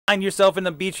Find yourself in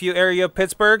the Beachview area of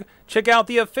Pittsburgh? Check out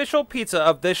the official pizza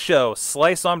of this show,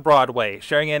 Slice on Broadway,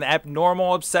 sharing an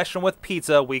abnormal obsession with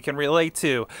pizza we can relate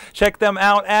to. Check them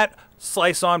out at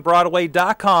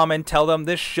sliceonbroadway.com and tell them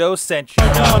this show sent you.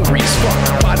 Hungry as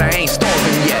fuck, but I ain't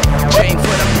starving yet. Chain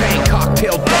for the pain,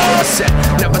 cocktail dollar set.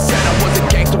 Never said I was a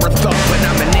gangster or thug, but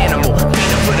I'm an animal.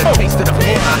 Peanut for the taste of the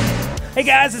floor. Hey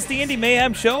guys, it's the Indy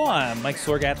Mayhem Show. I'm Mike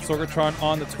Sorg at Sorgatron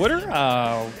on the Twitter.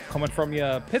 Coming from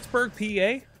you, Pittsburgh,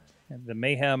 PA, and the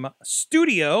Mayhem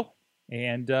Studio.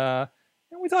 And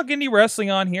we talk indie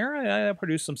wrestling on here. I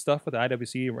produce some stuff with the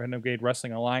IWC Renegade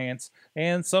Wrestling Alliance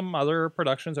and some other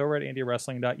productions over at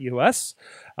indiewrestling.us.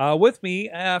 With me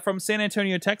from San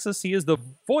Antonio, Texas, he is the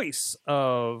voice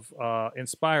of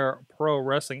Inspire Pro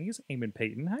Wrestling. He's Eamon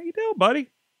Paton. How you doing, buddy?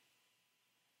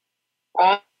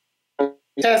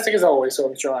 Fantastic as always, so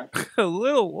I'm trying. A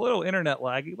little internet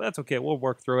laggy, but that's okay. We'll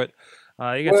work through it.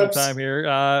 You got some time here.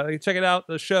 Check it out.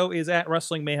 The show is at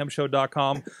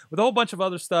WrestlingMayhemShow.com with a whole bunch of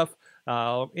other stuff.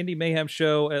 Indie Mayhem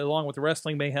Show, along with the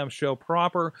Wrestling Mayhem Show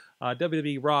proper,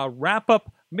 WWE Raw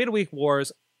wrap-up, Midweek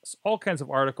Wars, all kinds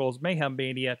of articles, Mayhem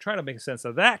Mania, try to make sense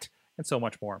of that, and so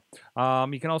much more.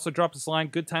 You can also drop us a line,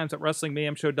 goodtimes at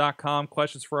WrestlingMayhemShow.com.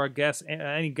 Questions for our guests,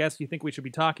 any guests you think we should be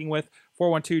talking with,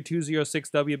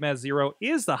 412-206-WMAS0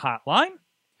 is the hotline.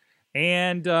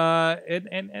 And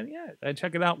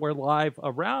check it out. We're live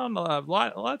around a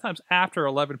lot of times after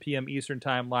 11 p.m. Eastern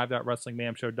Time,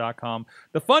 live.WrestlingMayhemShow.com.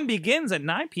 The fun begins at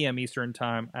 9 p.m. Eastern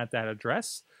Time at that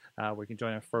address. We can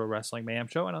join us for the Wrestling Mayhem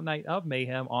Show and a night of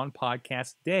mayhem on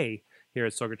podcast day here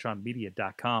at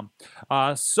SorgatronMedia.com.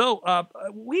 So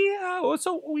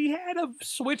we had a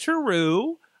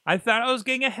switcheroo. I thought I was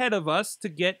getting ahead of us to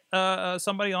get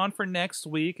somebody on for next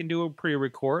week and do a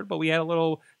pre-record, but we had a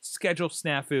little schedule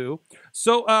snafu.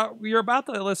 So you're about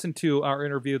to listen to our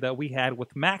interview that we had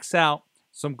with MaxxOut,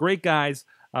 some great guys.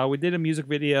 We did a music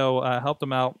video, helped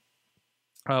them out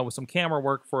with some camera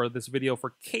work for this video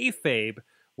for Kayfabe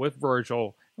with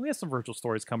Virgil. We have some Virgil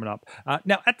stories coming up.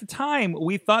 Now, at the time,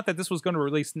 we thought that this was going to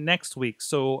release next week,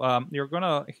 so you're going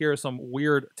to hear some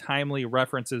weird, timely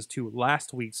references to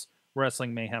last week's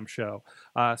Wrestling Mayhem Show.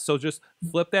 So just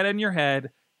flip that in your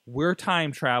head. We're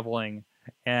time traveling,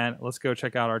 and let's go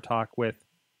check out our talk with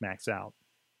MaxxOut.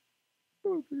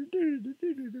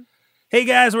 Hey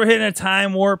guys, we're hitting a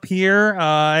time warp here,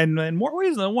 and in more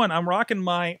ways than one. I'm rocking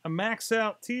my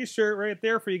MaxxOut t-shirt right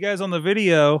there for you guys on the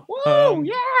video. Woo,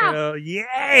 yeah!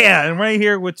 Yeah! And right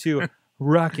here with two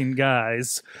rocking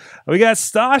guys. We got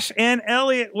Stosh and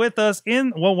Elliot with us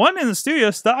one in the studio.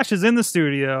 Stosh is in the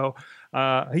studio.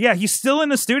 Yeah, he's still in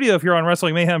the studio if you're on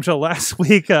Wrestling Mayhem Show last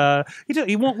week.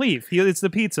 He won't leave. It's the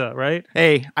pizza, right?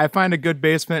 Hey, I find a good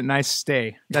basement and I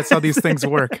stay. That's how these things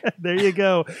work. There you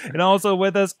go. And also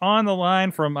with us on the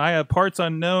line from Parts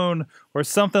Unknown or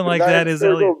something like that is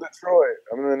Elliot. Detroit.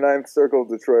 I'm in the Ninth Circle,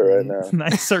 Detroit right now.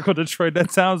 Ninth Circle, Detroit.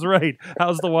 That sounds right.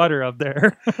 How's the water up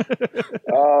there?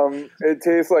 It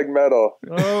tastes like metal,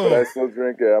 but I still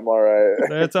drink it. I'm all right.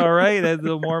 That's all right.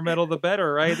 The more metal, the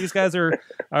better, right? These guys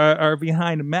are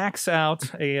behind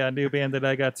MaxxOut, a new band that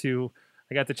I got to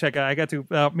check out. I got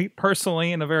to meet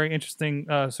personally in a very interesting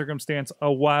circumstance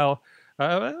about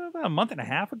a month and a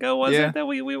half ago, was it that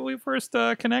we first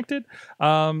connected?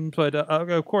 But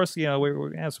of course, we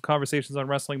had some conversations on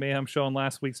Wrestling Mayhem Show in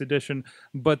last week's edition.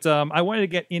 But I wanted to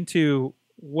get into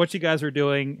what you guys are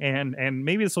doing, and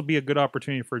maybe this will be a good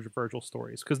opportunity for Virgil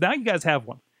stories, because now you guys have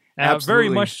one, very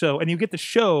much so, and you get to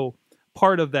show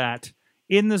part of that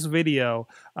in this video.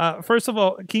 First of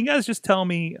all, can you guys just tell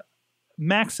me,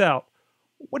 MaxxOut,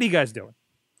 what are you guys doing?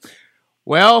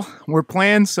 Well, we're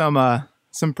playing some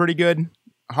pretty good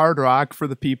hard rock for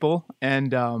the people,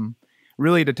 and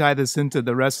really to tie this into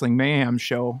the Wrestling Mayhem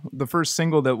Show, the first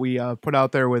single that we put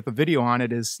out there with a video on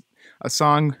it is a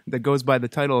song that goes by the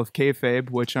title of Kayfabe,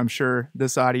 which I'm sure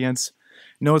this audience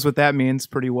knows what that means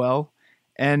pretty well.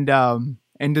 And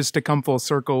just to come full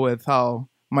circle with how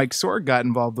Mike Sorg got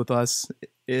involved with us,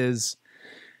 is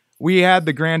we had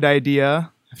the grand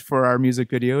idea for our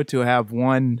music video to have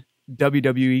one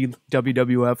WWE,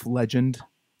 WWF legend,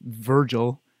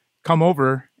 Virgil, come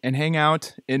over and hang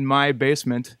out in my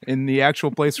basement in the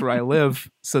actual place where I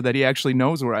live, so that he actually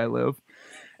knows where I live.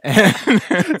 So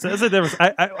there's a difference.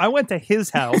 I went to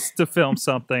his house to film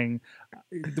something.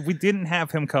 We didn't have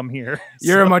him come here.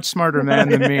 You're a much smarter man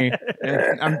than me.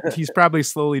 He's probably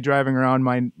slowly driving around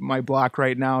my block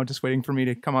right now, just waiting for me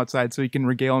to come outside so he can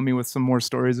regale me with some more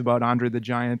stories about Andre the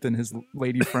Giant and his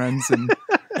lady friends and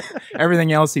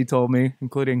everything else he told me,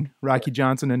 including Rocky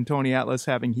Johnson and Tony Atlas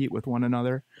having heat with one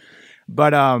another.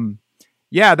 But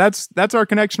yeah, that's our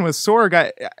connection with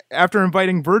Sorg. After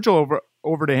inviting Virgil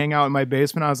over to hang out in my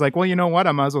basement. I was like, well, you know what?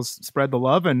 I might as well spread the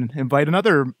love and invite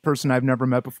another person I've never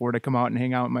met before to come out and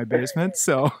hang out in my basement.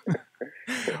 So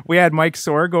we had Mike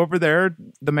Sorg over there,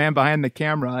 the man behind the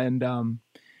camera, and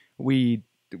we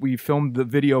filmed the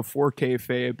video for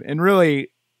Kayfabe. And really,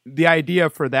 the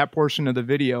idea for that portion of the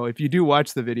video, if you do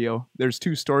watch the video, there's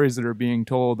two stories that are being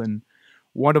told, and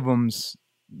one of them's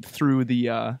through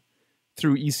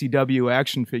ECW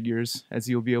action figures, as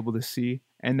you'll be able to see.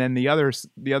 And then the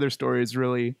other story is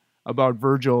really about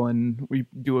Virgil, and we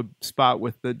do a spot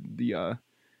with the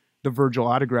Virgil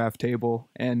autograph table,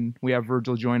 and we have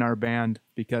Virgil join our band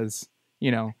because, you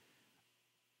know,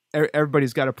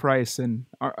 everybody's got a price, and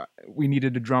we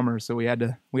needed a drummer, so we had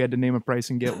to name a price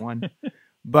and get one.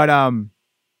 But I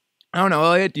don't know,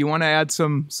 Elliot, do you want to add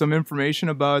some information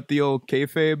about the old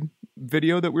Kayfabe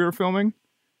video that we were filming?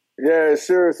 Yeah,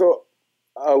 sure. So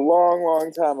a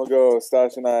long time ago,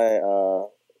 Stash and I,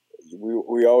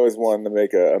 we always wanted to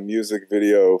make a music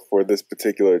video for this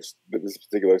particular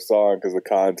song because the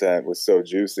content was so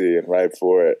juicy and ripe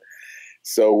for it.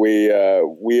 So we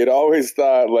had always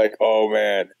thought, like, oh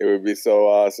man, it would be so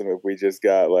awesome if we just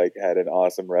had an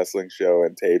awesome wrestling show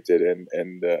and taped it and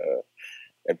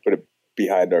put it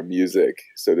behind our music,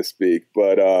 so to speak.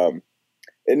 But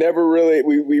it never really.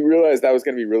 We realized that was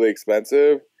going to be really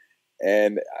expensive.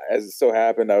 And as it so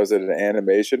happened, I was at an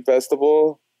animation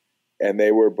festival, and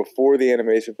before the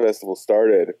animation festival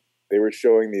started, they were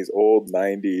showing these old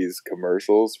 90s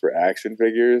commercials for action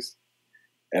figures.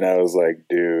 And I was like,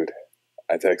 dude,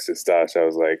 I texted Stash. I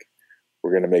was like, we're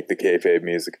going to make the Kayfabe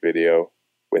music video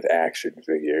with action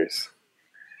figures.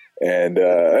 And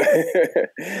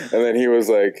and then he was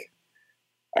like,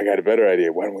 I got a better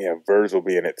idea. Why don't we have Virgil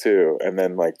be in it too? And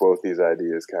then both these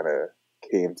ideas kind of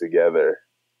came together.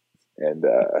 And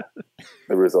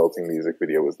the resulting music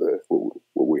video was what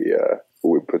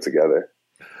we put together.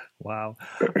 Wow.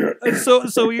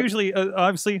 So usually,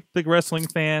 obviously, big wrestling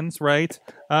fans, right?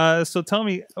 So tell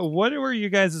me, what were you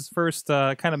guys' first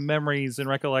kind of memories and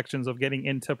recollections of getting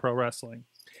into pro wrestling?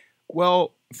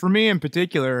 Well, for me in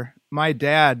particular, my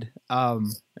dad,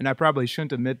 and I probably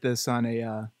shouldn't admit this on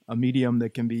a medium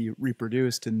that can be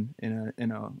reproduced in a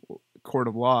court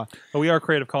of law. Oh, we are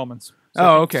Creative Commons.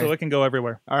 Okay. So it can go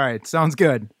everywhere. All right, sounds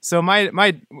good. So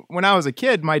when I was a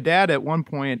kid, my dad at one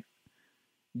point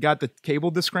got the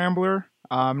cable descrambler.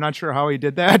 I'm not sure how he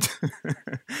did that.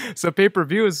 So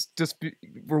pay-per-views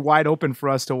were wide open for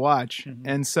us to watch. Mm-hmm.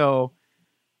 And so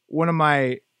one of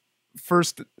my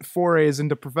first forays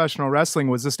into professional wrestling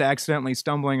was just accidentally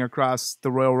stumbling across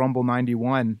the Royal Rumble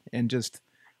 91 and just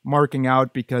marking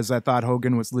out because I thought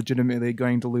Hogan was legitimately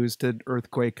going to lose to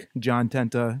Earthquake John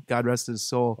Tenta, God rest his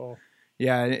soul. Oh.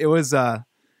 Yeah, it was that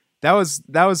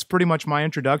was pretty much my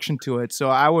introduction to it. So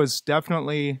I was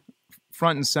definitely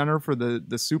front and center for the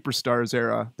Superstars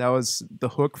era. That was the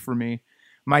hook for me.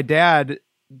 My dad,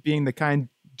 being the kind,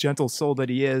 gentle soul that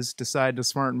he is, decided to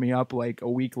smarten me up like a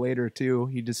week later too.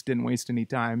 He just didn't waste any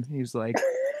time. He was like,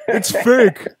 "It's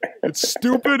fake. It's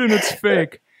stupid and it's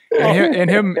fake." And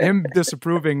him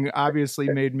disapproving obviously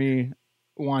made me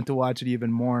want to watch it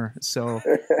even more. So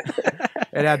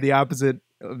it had the opposite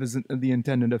of the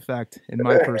intended effect in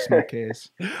my personal case.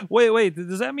 Wait,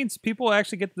 does that mean people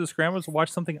actually get to the scrambles to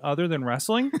watch something other than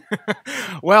wrestling?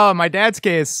 Well, in my dad's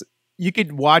case, you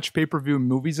could watch pay-per-view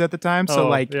movies at the time.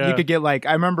 So you could get I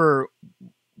remember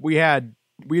we'd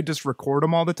just record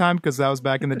them all the time because that was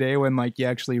back in the day when you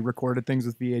actually recorded things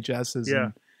with VHSs. Yeah.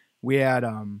 And we had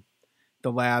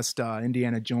the last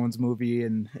Indiana Jones movie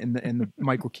and the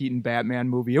Michael Keaton Batman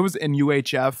movie. It was in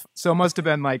UHF. So it must have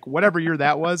been whatever year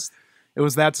that was. It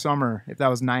was that summer, if that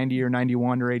was 90 or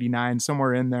 91 or 89,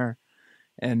 somewhere in there.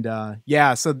 And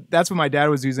so that's what my dad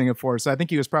was using it for. So I think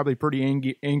he was probably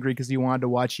pretty angry because he wanted to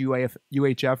watch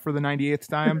UHF for the 98th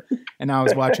time. And I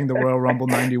was watching the Royal Rumble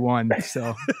 91.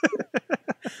 So,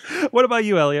 what about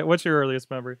you, Elliot? What's your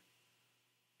earliest memory?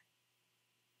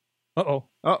 Am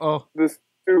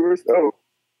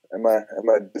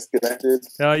I disconnected?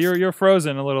 You're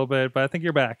frozen a little bit, but I think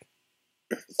you're back.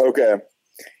 Okay.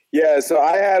 Yeah, so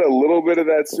I had a little bit of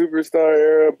that Superstar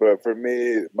era, but for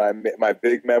me, my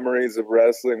big memories of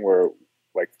wrestling were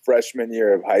freshman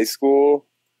year of high school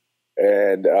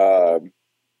and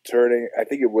turning, I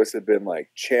think it must have been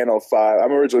Channel 5.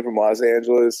 I'm originally from Los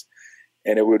Angeles,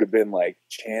 and it would have been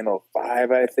Channel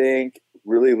 5, I think,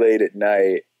 really late at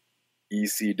night,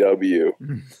 ECW,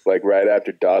 right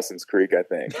after Dawson's Creek, I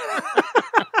think.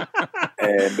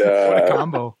 And what a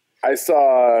combo.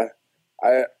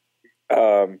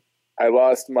 I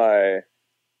lost my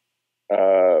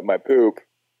my poop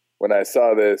when I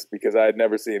saw this, because I had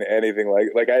never seen anything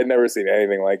like I had never seen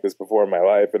anything like this before in my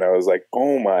life, and I was like,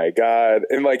 oh my God.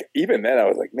 And like even then I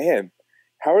was like, man,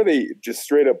 how are they just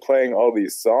straight up playing all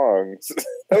these songs?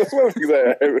 That was one of the things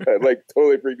that like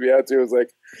totally freaked me out too. It was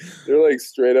like they're like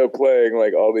straight up playing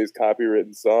like all these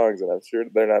copywritten songs, and I'm sure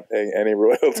they're not paying any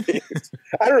royalties.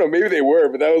 I don't know, maybe they were,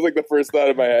 but that was like the first thought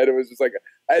in my head. It was just like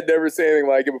I had never seen anything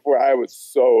like it before. I was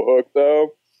so hooked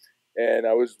though, and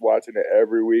I was watching it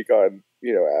every week on,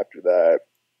 you know, after that.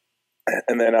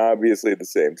 And then obviously at the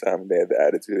same time they had the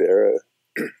Attitude Era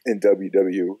in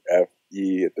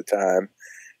WWFE at the time.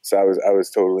 So I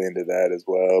was totally into that as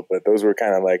well. But those were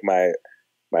kind of like my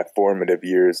formative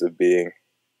years of being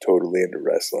totally into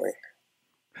wrestling.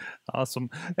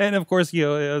 Awesome. And of course, you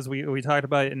know, as we talked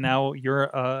about it, now you're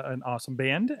an awesome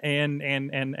band and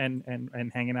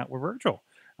hanging out with Virgil.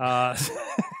 All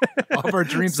of our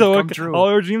dreams have come true. All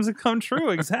our dreams have come true.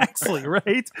 Exactly.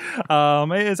 Right.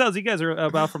 It sounds you guys are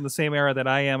about from the same era that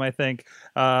I am, I think,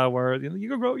 where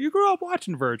you grew up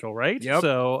watching Virgil, right? Yep.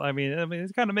 So, I mean,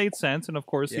 it kind of made sense. And of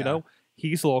course, you know,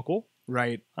 he's local.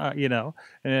 Right. You know,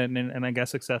 and I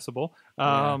guess accessible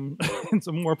in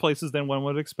some more places than one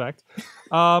would expect.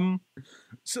 So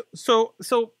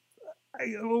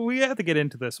we have to get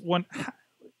into this one.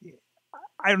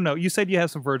 I don't know. You said you have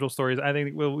some Virgil stories. I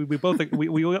think we both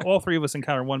we all three of us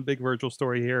encountered one big Virgil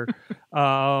story here.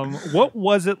 What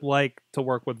was it like to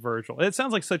work with Virgil? It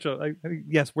sounds like such a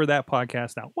yes. We're that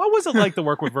podcast now. What was it like to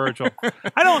work with Virgil?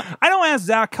 I don't ask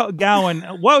Zach Gowen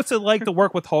what's it like to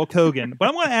work with Hulk Hogan, but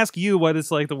I'm going to ask you what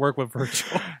it's like to work with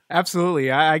Virgil.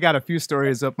 Absolutely, I got a few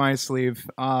stories up my sleeve.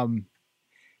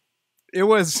 It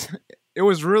was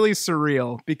really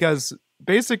surreal because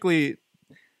basically.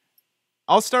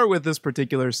 I'll start with this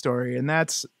particular story, and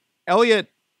that's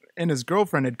Elliot and his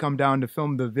girlfriend had come down to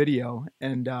film the video,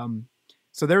 and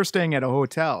so they were staying at a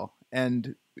hotel,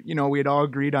 and you know we had all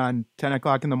agreed on 10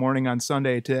 o'clock in the morning on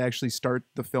Sunday to actually start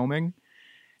the filming,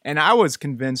 and I was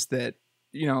convinced that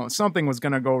you know something was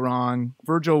going to go wrong.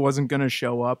 Virgil wasn't going to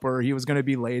show up, or he was going to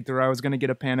be late, or I was going to get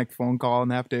a panic phone call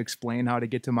and have to explain how to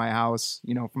get to my house,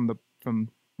 you know, from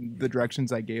the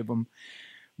directions I gave him,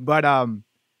 but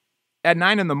at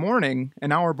 9 in the morning,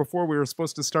 an hour before we were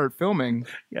supposed to start filming.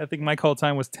 Yeah, I think my call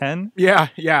time was 10. Yeah.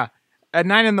 At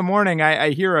 9 in the morning, I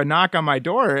hear a knock on my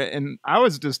door, and I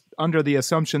was just under the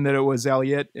assumption that it was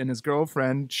Elliot and his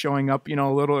girlfriend showing up, you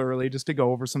know, a little early just to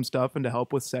go over some stuff and to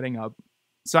help with setting up.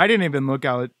 So I didn't even look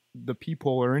out the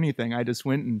peephole or anything. I just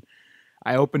went and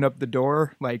I opened up the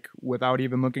door, like, without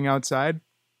even looking outside.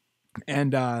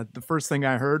 And the first thing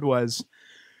I heard was,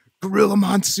 Gorilla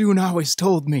Monsoon always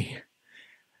told me,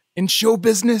 in show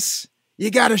business,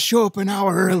 you gotta show up an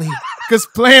hour early because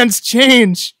plans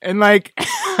change. And like,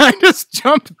 I just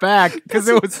jumped back because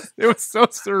it was so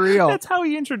surreal. That's how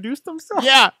he introduced himself.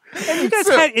 Yeah,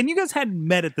 and you guys hadn't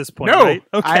met at this point, no, right?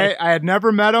 Okay, I had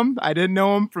never met him. I didn't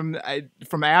know him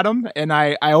from Adam. And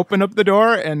I opened up the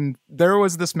door, and there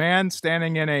was this man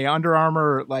standing in a Under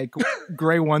Armour like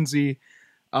gray onesie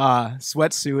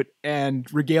sweatsuit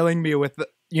and regaling me with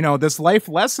you know, this life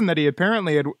lesson that he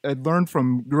apparently had learned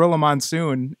from Gorilla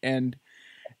Monsoon. And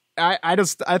I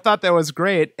thought that was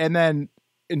great. And then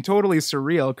and totally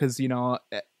surreal because, you know,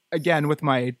 again, with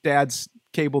my dad's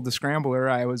cable descrambler,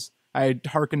 I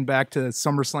harkened back to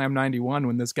SummerSlam 91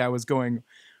 when this guy was going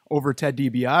over Ted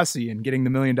DiBiase and getting the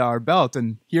 $1 million belt.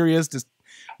 And here he is just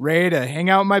ready to hang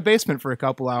out in my basement for a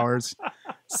couple hours.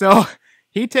 So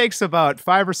he takes about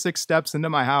 5 or 6 steps into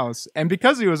my house. And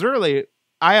because he was early,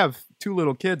 I have 2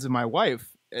 little kids and my wife,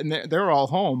 and they're all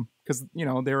home because, you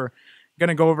know, they were going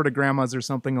to go over to grandma's or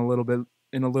something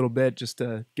in a little bit just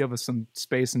to give us some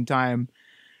space and time.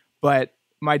 But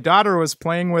my daughter was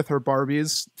playing with her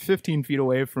Barbies 15 feet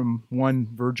away from one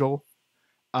Virgil.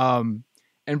 And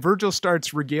Virgil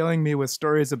starts regaling me with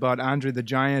stories about Andre the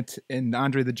Giant and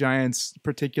Andre the Giant's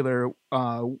particular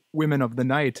women of the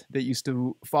night that used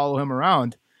to follow him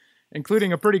around,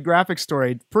 including a pretty graphic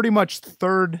story. Pretty much the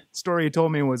third story he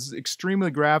told me was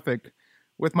extremely graphic,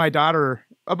 with my daughter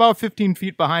about 15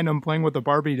 feet behind him playing with a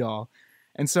Barbie doll.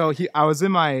 And so I was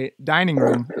in my dining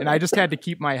room, and I just had to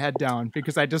keep my head down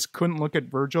because I just couldn't look at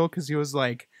Virgil because he was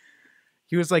like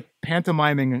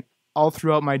pantomiming all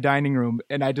throughout my dining room,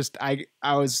 and I just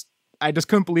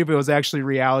couldn't believe it was actually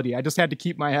reality. I just had to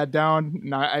keep my head down.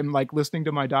 And I'm like listening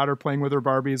to my daughter playing with her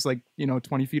Barbies, like, you know,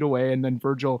 20 feet away. And then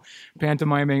Virgil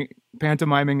pantomiming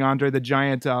Andre the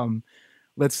Giant.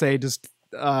 Let's say just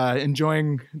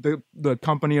enjoying the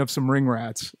company of some ring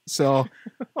rats. So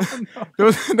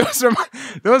those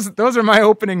are my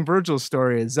opening Virgil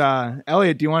stories.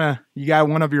 Elliot, you got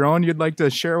one of your own you'd like to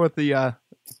share with the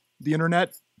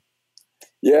internet?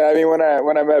 Yeah, I mean, when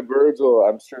I met Virgil,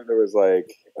 I'm sure there was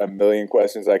like a million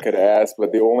questions I could ask,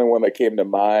 but the only one that came to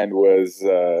mind was,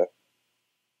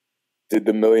 did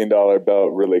the $1 million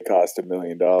belt really cost $1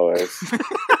 million?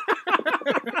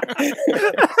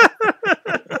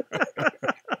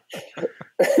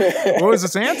 What was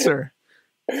his answer?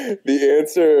 The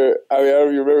answer, I mean, I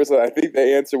don't remember. So I think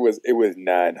the answer was it was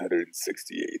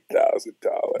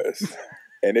 $968,000,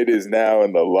 and it is now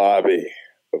in the lobby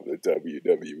of the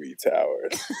WWE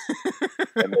Towers,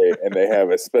 and they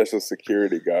have a special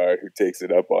security guard who takes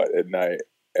it up at night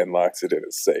and locks it in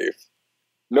a safe.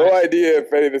 No idea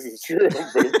if any of this is true,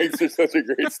 but it makes it such a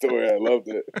great story. I loved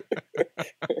it.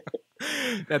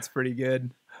 That's pretty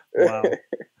good. Wow.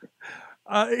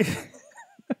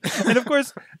 And of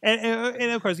course,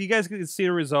 you guys can see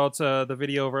the results, the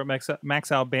video over at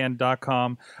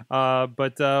MaxxOutBand.com.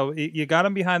 But you got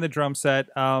him behind the drum set,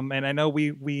 and I know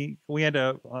we had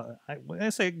to. I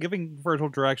say giving Virgil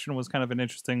direction was kind of an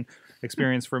interesting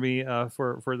experience for me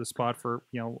for the spot for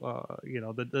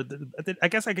the I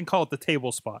guess I can call it the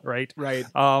table spot, right? Right.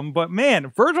 But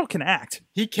man, Virgil can act.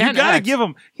 He can. You gotta act. give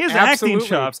him his Absolutely. acting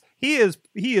chops. He is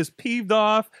peeved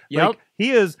off. Yep. Like, he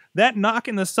is that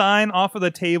knocking the sign off of the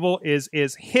table is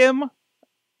him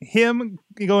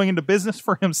going into business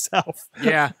for himself.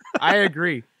 Yeah, I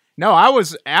agree. No, I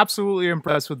was absolutely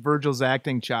impressed with Virgil's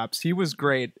acting chops. He was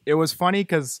great. It was funny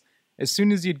because as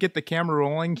soon as you'd get the camera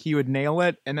rolling, he would nail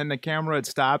it, and then the camera would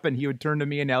stop, and he would turn to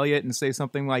me and Elliot and say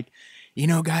something like, "You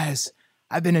know, guys,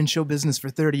 I've been in show business for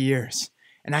 30 years,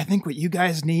 and I think what you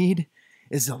guys need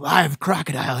is a live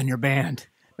crocodile in your band."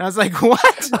 And I was like,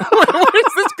 what? Where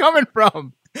is this coming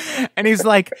from? And he's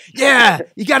like, yeah,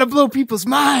 you got to blow people's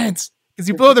minds because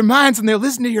you blow their minds and they'll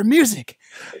listen to your music.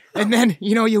 And then,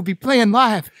 you'll be playing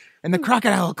live and the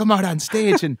crocodile will come out on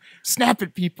stage and snap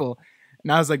at people.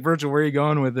 And I was like, Virgil, where are you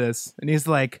going with this? And he's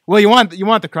like, well, you want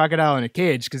the crocodile in a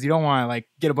cage because you don't want to like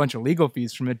get a bunch of legal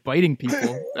fees from it biting people.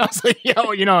 And I was like,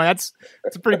 that's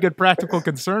a pretty good practical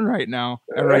concern right now,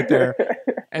 right there.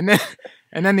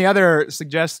 And then the other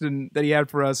suggestion that he had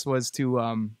for us was to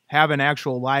have an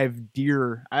actual live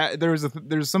deer. There's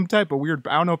some type of weird.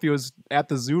 I don't know if he was at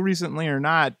the zoo recently or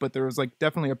not, but there was like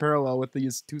definitely a parallel with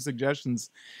these two suggestions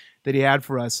that he had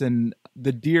for us. And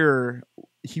the deer,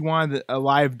 he wanted a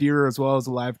live deer as well as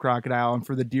a live crocodile, and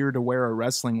for the deer to wear a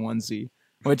wrestling onesie.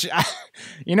 Which,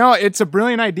 it's a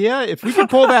brilliant idea. If we can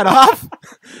pull that off,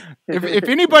 if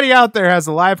anybody out there has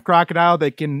a live crocodile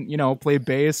that can, play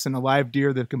bass and a live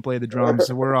deer that can play the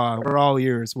drums, we're all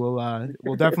ears. We'll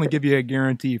definitely give you a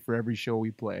guarantee for every show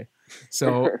we play.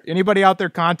 So anybody out there,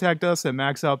 contact us at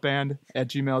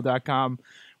maxoutband@gmail.com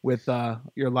with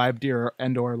your live deer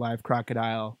and/or live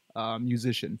crocodile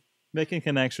musician. Making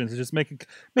connections, just making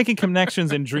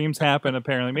connections and dreams happen.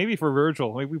 Apparently, maybe for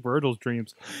Virgil, maybe Virgil's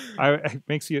dreams. It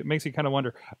makes you kind of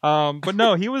wonder. But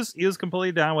no, he was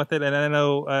completely down with it, and I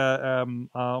know,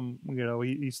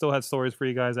 he still had stories for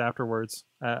you guys afterwards,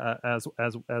 as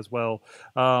well.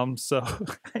 So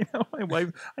I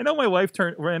know my wife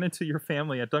ran into your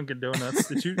family at Dunkin' Donuts.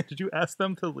 Did you ask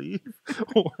them to leave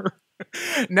or?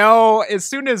 No, as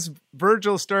soon as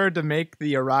Virgil started to make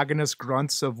the erogenous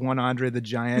grunts of one Andre the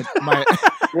Giant, my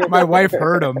wife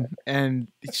heard him, and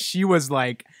she was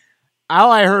like,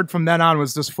 all I heard from then on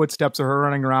was just footsteps of her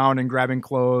running around and grabbing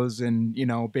clothes and,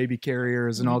 baby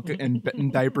carriers and all and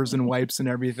diapers and wipes and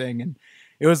everything. And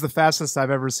it was the fastest I've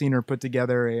ever seen her put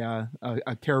together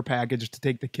a care package to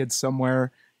take the kids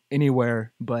somewhere,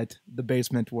 anywhere but the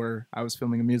basement where I was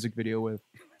filming a music video with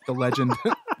the legend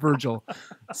Virgil.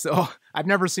 So I've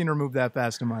never seen her move that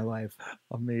fast in my life.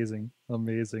 Amazing.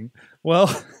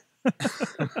 Well,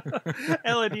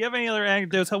 Ella, do you have any other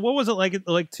anecdotes? What was it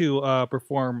like to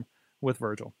perform with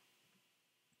Virgil?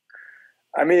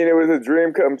 I mean, it was a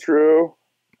dream come true.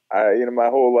 My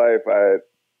whole life,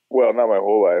 well, not my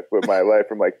whole life, but my life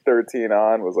from like 13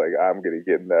 on was like, I'm going to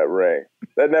get in that ring.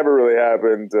 That never really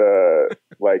happened,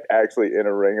 like actually in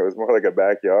a ring. It was more like a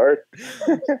backyard.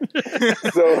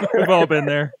 So We've all been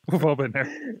there.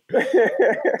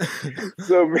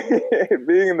 So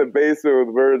being in the basement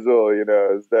with Virgil,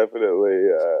 is definitely,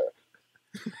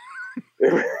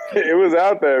 it was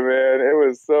out there, man. It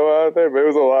was so out there, but it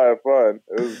was a lot of fun.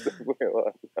 It was definitely a lot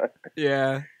of fun.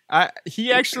 Yeah.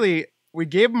 We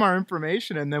gave him our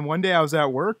information, and then one day I was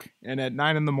at work, and at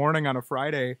 9 a.m. on a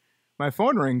Friday, my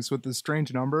phone rings with this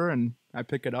strange number, and I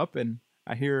pick it up, and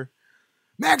I hear,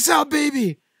 "MaxxOut,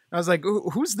 baby!" I was like,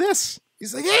 "Who's this?"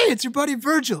 He's like, "Hey, it's your buddy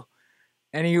Virgil."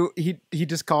 And he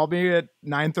just called me at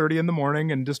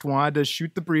 9:30 and just wanted to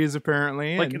shoot the breeze,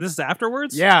 apparently. Like, this is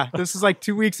afterwards? Yeah, this is like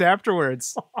 2 weeks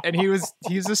afterwards. And he's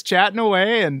just chatting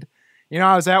away, and You know,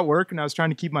 I was at work and I was trying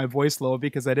to keep my voice low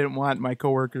because I didn't want my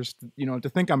coworkers, to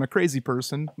think I'm a crazy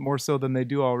person more so than they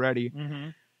do already. Mm-hmm.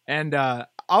 And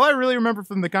all I really remember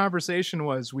from the conversation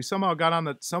was we somehow got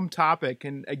on some topic.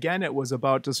 And again, it was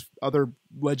about just other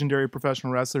legendary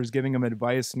professional wrestlers giving him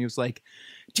advice. And he was like,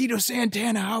 Tito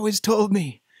Santana always told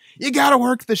me, you got to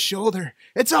work the shoulder.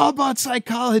 It's all about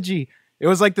psychology. It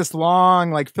was like this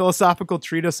long, like philosophical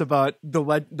treatise about the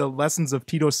lessons of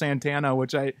Tito Santana,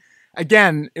 which it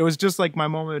was just like my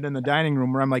moment in the dining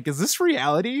room where I'm like, is this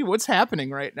reality? What's happening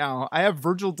right now? I have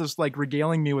Virgil just like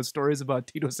regaling me with stories about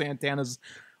Tito Santana's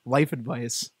life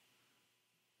advice.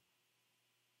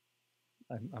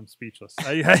 I'm speechless.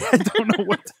 I don't know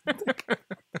what to think.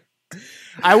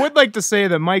 I would like to say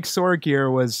that Mike Sorg here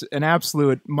was an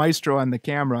absolute maestro on the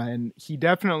camera, and he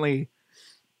definitely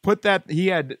put that. He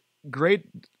had a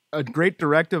great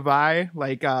directive eye.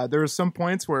 Like there were some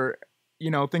points where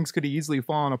things could have easily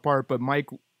fallen apart, but Mike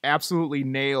absolutely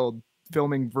nailed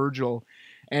filming Virgil.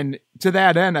 And to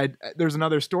that end, there's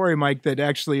another story, Mike, that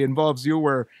actually involves you,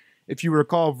 where if you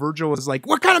recall, Virgil was like,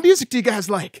 "What kind of music do you guys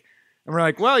like?" And we're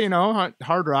like, well,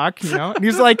 hard rock, And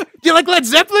he's like, do you like Led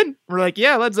Zeppelin? We're like,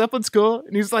 yeah, Led Zeppelin's cool.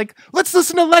 And he's like, let's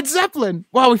listen to Led Zeppelin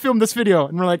while we film this video.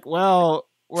 And we're like, well,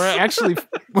 we're actually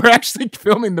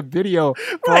filming the video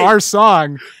for our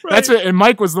song. Right. That's what. And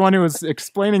Mike was the one who was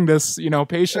explaining this,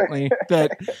 patiently,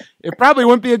 that it probably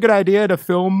wouldn't be a good idea to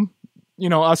film,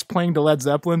 us playing to Led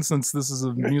Zeppelin since this is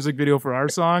a music video for our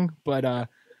song. But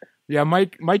yeah,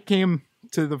 Mike came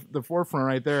to the forefront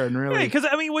right there, and really, because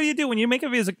what do you do when you make a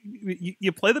music?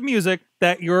 You play the music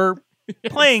that you're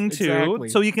playing to, exactly.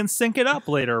 So you can sync it up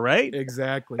later, right?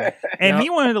 Exactly. And he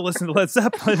wanted to listen to Led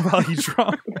Zeppelin while he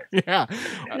drunk. Yeah.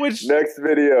 Which next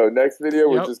video,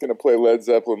 we're just gonna play Led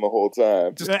Zeppelin the whole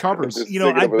time. Just covers. Just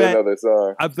another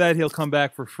song. I bet he'll come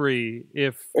back for free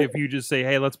if you just say,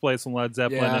 "Hey, let's play some Led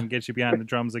Zeppelin and get you behind the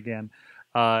drums again."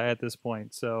 At this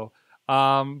point, so.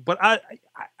 But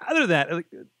other than that,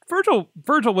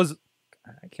 Virgil was,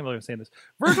 I can't believe I'm saying this.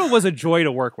 Virgil was a joy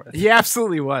to work with. He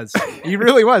absolutely was. He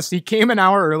really was. He came an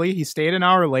hour early. He stayed an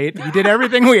hour late. He did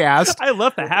everything we asked. I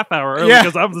left a half hour early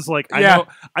because I was just like,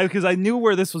 because I knew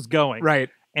where this was going. Right.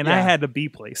 And I had to be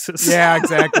places. Yeah,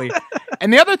 exactly.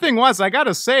 And the other thing was, I got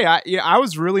to say, I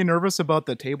was really nervous about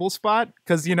the table spot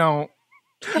because,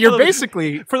 you're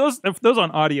basically for those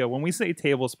on audio. When we say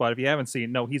table spot, if you haven't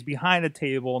seen, no, he's behind a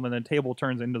table, and then the table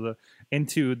turns into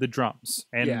the drums,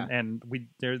 and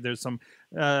there's some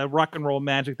rock and roll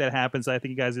magic that happens. I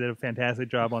think you guys did a fantastic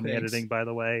job on the editing, by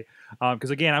the way. Because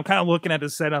again, I'm kind of looking at the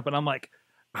setup, and I'm like,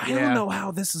 I don't know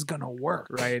how this is gonna work.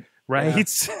 Right.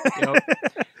 Yeah.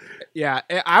 Yeah.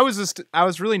 I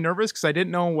was really nervous because I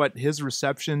didn't know what his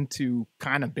reception to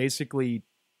kind of basically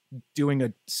doing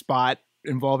a spot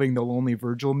involving the Lonely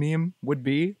Virgil meme would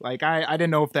be. Like, I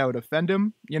didn't know if that would offend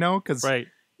him, because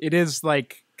it is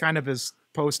like kind of his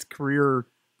post-career,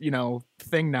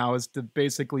 thing now is to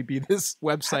basically be this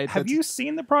website. Have you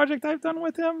seen the project I've done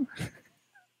with him?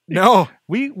 No.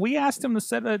 We asked him to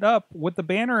set it up with the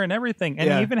banner and everything,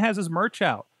 and he even has his merch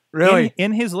out. Really?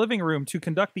 In his living room to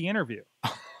conduct the interview.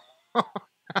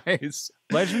 Nice.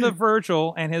 Legend of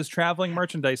Virgil and his traveling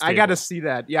merchandise table. I got to see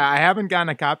that. Yeah, I haven't gotten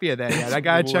a copy of that yet. I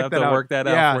got to check that out. Work that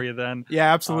out for you then.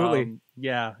 Yeah, absolutely.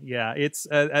 Yeah. It's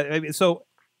so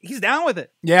he's down with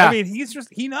it. Yeah. I mean,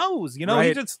 he knows.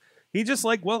 Right. He just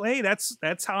like, well, hey, that's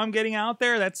how I'm getting out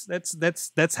there.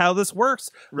 That's how this works.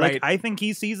 Right. Like, I think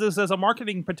he sees this as a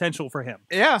marketing potential for him.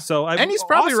 Yeah. So and he's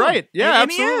probably right. Yeah, and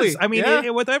absolutely. He is. I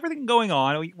mean, with everything going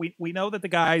on, we know that the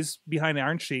guys behind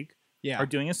Iron Sheik are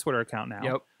doing his Twitter account now.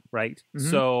 Yep. Right. Mm-hmm.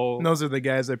 So and those are the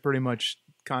guys I pretty much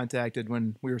contacted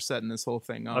when we were setting this whole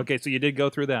thing up. Okay, so you did go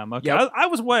through them. Okay. Yep. I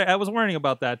was worrying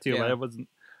about that too, but I wasn't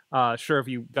sure if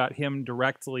you got him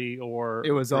directly or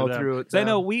it was all them. through. I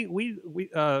know we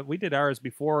did ours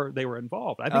before they were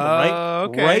involved. I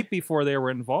think right before they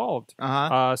were involved.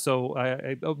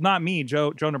 So not me,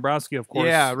 Joe Nabrowski, of course.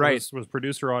 Yeah, right. Was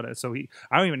producer on it. So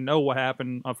I don't even know what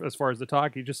happened as far as the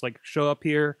talk. He just like show up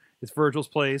here. It's Virgil's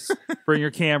place. Bring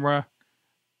your camera.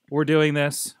 We're doing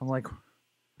this. I'm like, all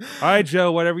right,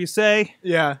 Joe, whatever you say.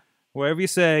 Yeah. Whatever you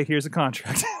say, here's a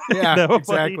contract. Yeah,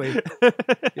 exactly.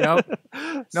 Yep.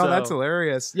 No, that's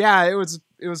hilarious. Yeah, it was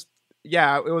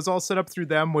all set up through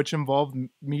them, which involved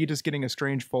me just getting a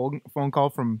strange phone call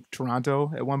from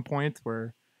Toronto at one point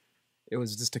where it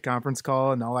was just a conference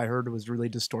call and all I heard was really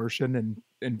distortion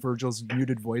and Virgil's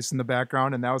muted voice in the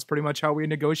background. And that was pretty much how we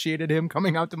negotiated him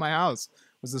coming out to my house.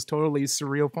 It was this totally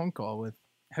surreal phone call with.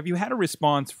 Have you had a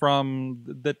response from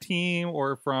the team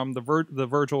or from the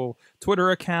Virgil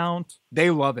Twitter account? They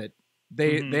love it.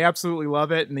 They absolutely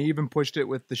love it, and they even pushed it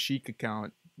with the Sheik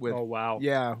account. with Oh wow.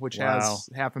 yeah, which Wow. has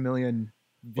 500,000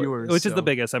 viewers, which is the so-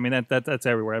 biggest. I mean, that's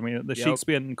everywhere. I mean, the Yep. Sheik's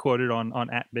been quoted on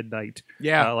At Midnight.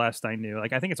 Yeah, Last I knew,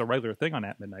 like I think it's a regular thing on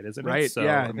At Midnight, isn't it? right. So,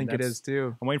 yeah, I mean, think it that's- is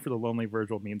too. I'm waiting for the Lonely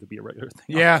Virgil meme to be a regular thing.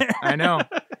 Yeah, I know.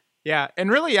 Yeah, and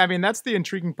really, I mean, that's the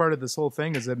intriguing part of this whole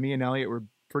thing is that me and Elliot were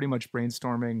pretty much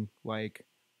brainstorming like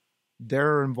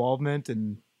their involvement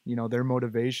and their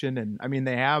motivation, and I mean,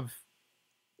 they have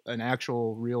an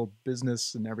actual real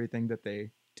business and everything that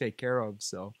they take care of,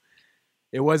 so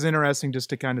it was interesting just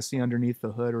to kind of see underneath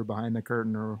the hood or behind the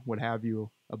curtain or what have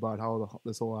you about how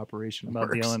this whole operation About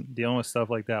works. dealing with stuff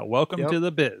like that. Welcome Yep. to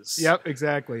the biz. Yep,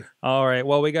 exactly. All right.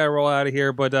 Well, we got to roll out of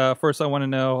here, but first I want to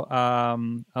know.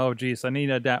 Oh, geez, I need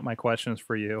to adapt my questions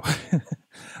for you.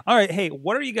 All right. Hey,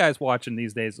 what are you guys watching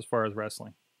these days as far as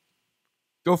wrestling?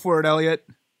 Go for it, Elliot.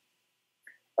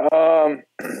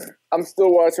 I'm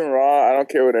still watching Raw. I don't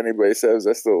care what anybody says.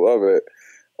 I still love it.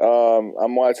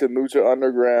 I'm watching Lucha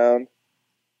Underground,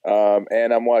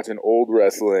 and I'm watching old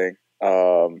wrestling,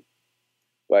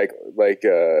 like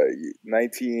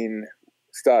 19.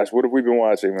 Stash, what have we been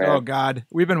watching, man? Oh God,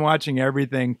 we've been watching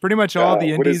everything. Pretty much all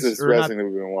the what indies, is this or not- wrestling that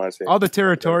we've been watching? all the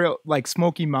territorial, like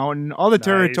Smoky Mountain, all the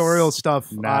territorial stuff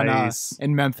Nice. on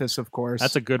in Memphis, of course.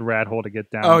 That's a good rat hole to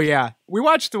get down. Oh yeah, we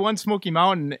watched the one Smoky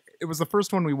Mountain. It was the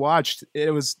first one we watched.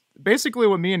 It was basically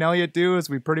what me and Elliot do is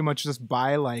we pretty much just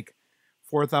buy like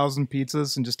 4,000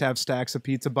 pizzas and just have stacks of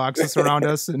pizza boxes around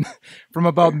us, and from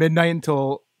about midnight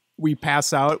until we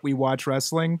pass out, we watch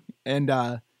wrestling. And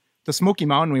the Smoky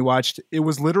Mountain we watched, it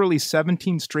was literally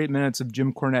 17 straight minutes of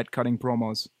Jim Cornette cutting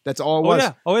promos. That's all it Oh was.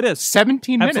 yeah. Oh, it is.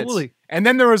 17 minutes. Absolutely. And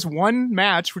then there was one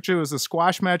match, which was a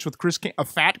squash match with a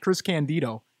fat Chris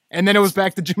Candido. And then it was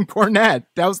back to Jim Cornette.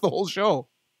 That was the whole show.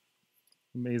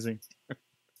 Amazing.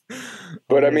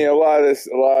 But I mean, a lot of this,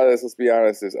 let's be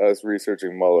honest, is us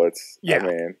researching mullets. Yeah. I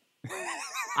mean,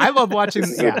 I love watching.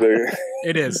 this is a Yeah, big,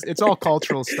 it is. It's all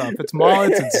cultural stuff. It's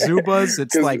mullets. It's Zubas.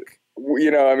 It's 'Cause- like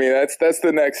I mean, that's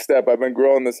the next step. I've been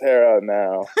growing this hair out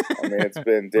now. I mean, it's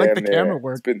been damn Like the near. camera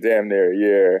work. It's been damn near a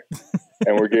year,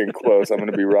 and we're getting close. I'm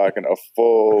going to be rocking a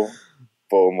full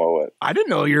mullet. I didn't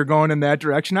know you were going in that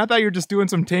direction. I thought you were just doing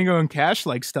some Tango and Cash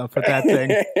like stuff with that thing.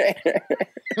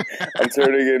 I'm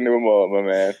turning it into a mullet, my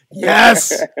man. Yes,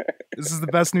 this is the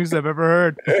best news I've ever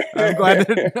heard. I'm glad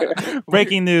that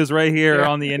Breaking news right here Yeah.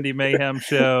 on the Indy Mayhem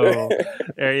Show.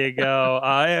 There you go.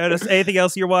 Anything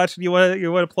else you're watching? You want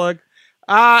to plug?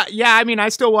 Yeah, I mean, I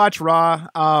still watch Raw.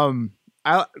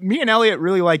 Me and Elliot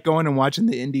really like going and watching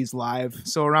the indies live.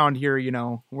 So around here,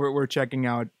 we're checking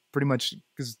out pretty much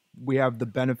because we have the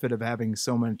benefit of having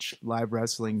so much live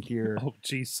wrestling here. Oh,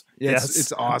 jeez.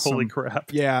 It's awesome. Holy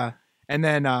crap. Yeah, and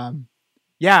then I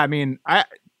mean, I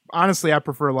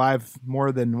prefer live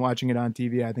more than watching it on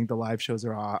TV. I think the live shows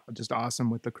are just awesome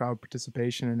with the crowd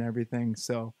participation and everything.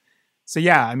 So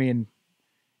yeah, I mean,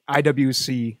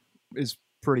 IWC is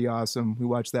pretty awesome. We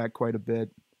watch that quite a bit.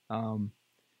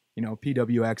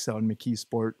 PWX out in McKee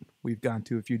Sport, we've gone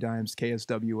to a few times.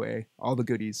 KSWA, all the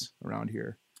goodies around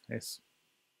here.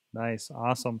 Nice.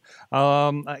 Awesome.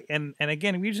 And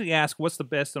again, we usually ask, what's the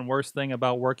best and worst thing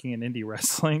about working in indie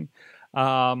wrestling?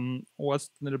 What's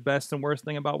the best and worst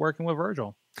thing about working with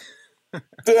Virgil?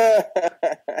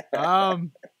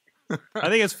 Um, I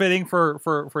think it's fitting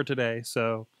for today.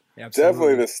 So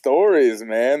Definitely the stories,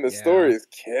 man. The stories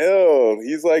killed.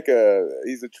 He's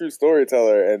he's a true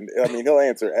storyteller, and I mean, he'll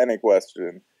answer any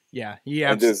question. Yeah,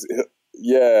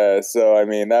 so I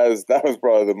mean, that was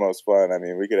probably the most fun. I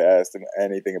mean, we could have asked him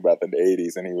anything about the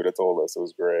 80s and he would have told us. It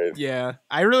was great. Yeah,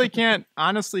 I really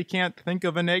honestly can't think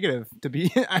of a negative to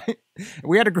be.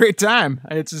 We had a great time.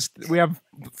 It's just, we have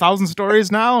 1,000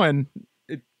 stories now and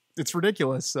it's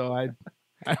ridiculous. So I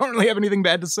don't really have anything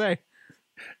bad to say.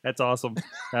 That's awesome.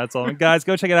 That's all. Guys,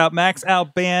 go check it out.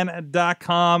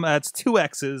 MaxxOutBand.com. That's 2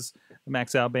 X's.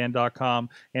 MaxxOutBand.com,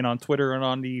 and on Twitter and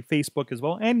on the Facebook as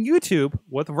well, and YouTube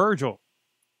with Virgil.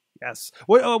 Yes.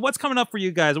 What's coming up for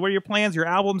you guys? What are your plans? Your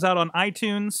album's out on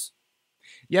iTunes?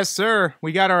 Yes, sir.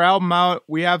 We got our album out.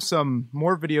 We have some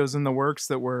more videos in the works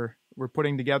that we're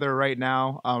putting together right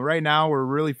now. Right now, we're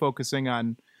really focusing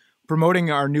on promoting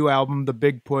our new album, The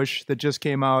Big Push, that just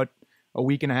came out a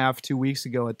week and a half, 2 weeks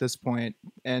ago at this point.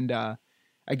 And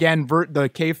again, the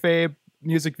Kayfabe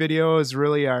music video is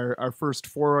really our first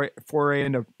foray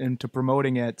into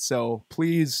promoting it. So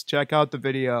please check out the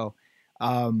video.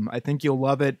 I think you'll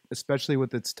love it, especially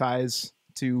with its ties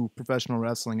to professional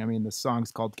wrestling. I mean, the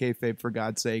song's called Kayfabe, for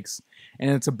God's sakes, and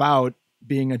it's about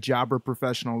being a jobber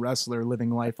professional wrestler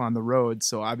living life on the road.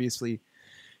 So obviously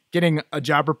getting a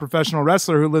jobber professional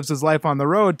wrestler who lives his life on the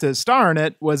road to star in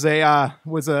it was a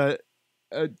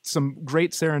some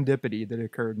great serendipity that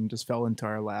occurred and just fell into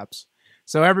our laps.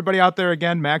 So everybody out there,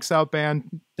 again,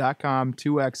 MaxxOutBand.com,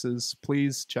 2 X's.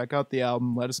 Please check out the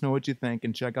album. Let us know what you think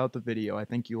and check out the video. I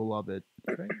think you will love it.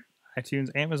 iTunes,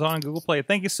 Amazon, Google Play.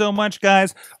 Thank you so much,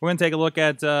 guys. We're going to take a look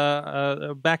at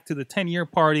back to the 10-year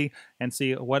party and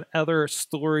see what other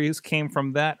stories came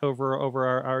from that over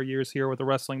our years here with the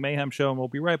Wrestling Mayhem Show. And we'll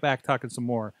be right back talking some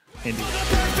more Indy.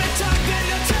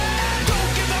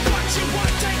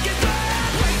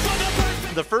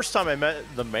 The first time I met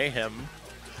the Mayhem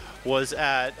was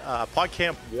at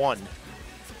PodCamp 1.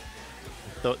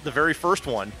 The very first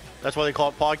one. That's why they call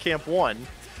it PodCamp 1.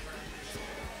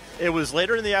 It was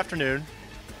later in the afternoon.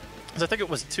 I think it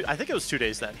was 2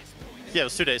 days then. Yeah, it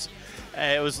was 2 days.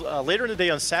 It was later in the day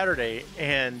on Saturday,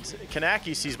 and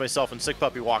Kanaki sees myself and Sick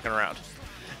Puppy walking around.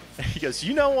 And he goes,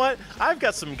 "You know what? I've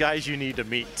got some guys you need to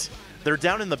meet. They're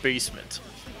down in the basement."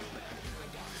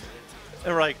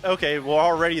 And we're like, okay, well,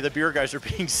 already the beer guys are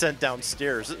being sent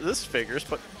downstairs. This figures,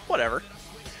 but whatever.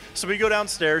 So we go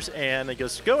downstairs, and he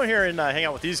goes, "Go in here and hang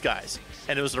out with these guys."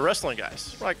 And it was the wrestling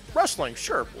guys. We're like, "Wrestling?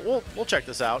 Sure, we'll check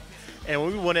this out." And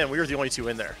when we went in, we were the only two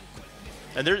in there.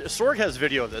 And Sorg has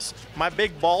video of this. My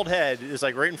big bald head is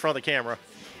like right in front of the camera,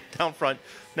 down front,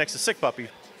 next to Sick Puppy.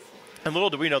 And little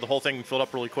did we know, the whole thing filled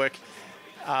up really quick.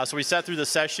 So we sat through the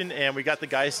session, and we got the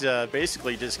guys to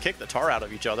basically just kick the tar out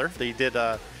of each other. They did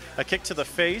a kick to the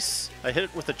face, a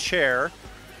hit with a chair,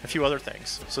 a few other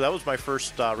things. So that was my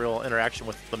first real interaction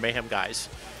with the Mayhem guys.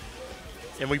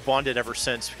 And we bonded ever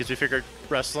since because we figured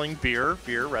wrestling, beer,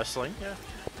 wrestling. Yeah,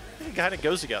 it kind of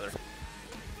goes together.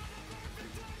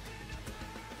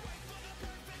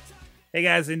 Hey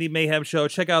guys, Indy Mayhem Show.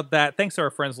 Check out that. Thanks to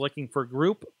our friends Looking for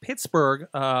Group Pittsburgh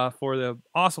for the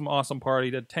awesome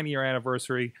party, the 10-year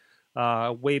anniversary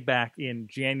way back in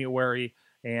January.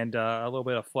 And a little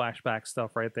bit of flashback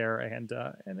stuff right there.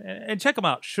 And check them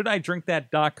out.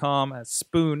 ShouldIDrinkThat.com, a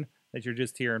spoon that you're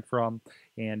just hearing from.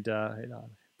 And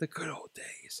the good old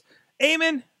days.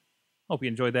 Eamon, hope you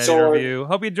enjoyed that interview.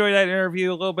 Hope you enjoyed that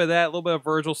interview. A little bit of that, a little bit of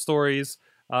Virgil stories.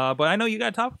 But I know you got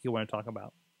a topic you want to talk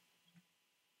about.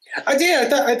 I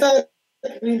did. I thought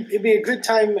it'd be a good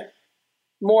time,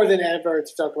 more than ever,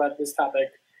 to talk about this topic.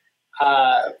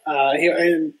 Here,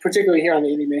 and particularly here on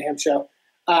the Indy Mayhem Show.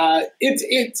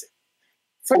 It's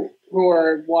for who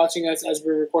are watching us as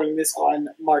we're recording this on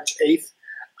March 8th.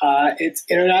 It's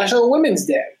International Women's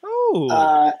Day.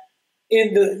 Oh.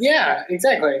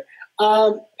 Exactly.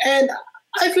 And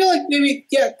I feel like maybe,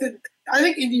 I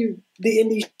think the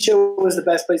Indy Show was the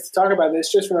best place to talk about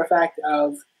this, just from the fact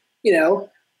of,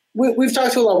 we've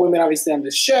talked to a lot of women, obviously, on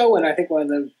this show, and I think one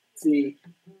of the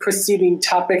preceding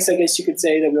topics, I guess you could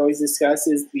say, that we always discuss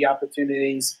is the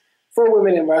opportunities for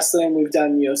women in wrestling. We've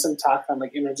done, some talk on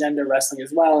like intergender wrestling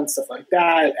as well and stuff like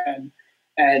that,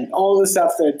 and all the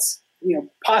stuff that's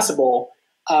possible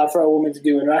for a woman to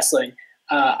do in wrestling.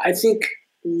 I think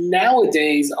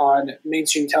nowadays on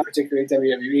mainstream television,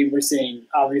 particularly WWE, we're seeing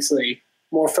obviously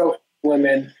more focused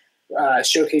women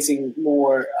showcasing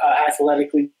more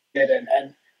athletically good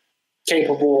and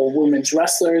capable women's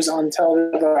wrestlers on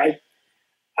television.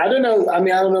 I don't know. I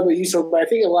mean, I don't know about you, but I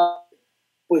think a lot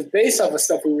was based off of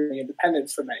stuff we were in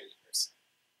independence for many years.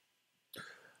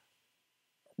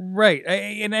 Right,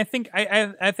 and I think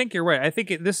I think you're right. I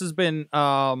think this has been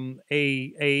a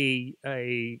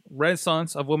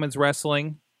renaissance of women's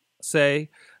wrestling. There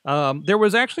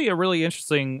was actually a really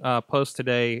interesting post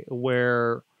today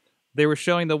where they were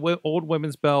showing the old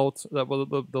women's belt,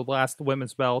 the last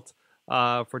women's belt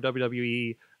for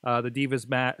WWE, the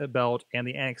Divas belt, and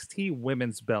the NXT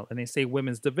women's belt, and they say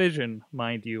women's division,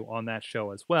 mind you, on that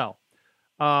show as well.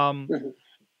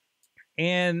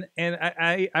 And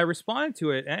I responded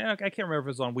to it, and I can't remember if it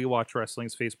was on We Watch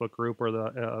Wrestling's Facebook group or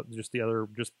the other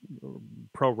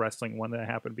pro wrestling one that I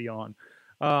happened to be on.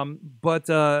 But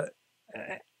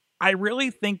I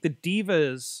really think the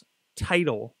Divas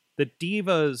title, the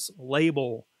Divas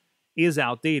label, is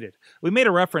outdated. We made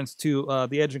a reference to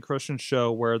the Edge and Christian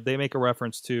show where they make a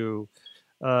reference to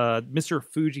Mr.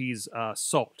 Fuji's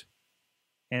salt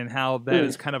and how that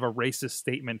is kind of a racist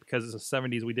statement because in the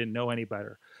 70s we didn't know any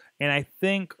better. And I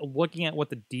think looking at what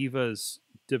the Divas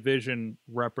division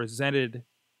represented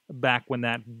back when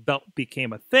that belt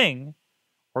became a thing,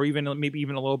 or maybe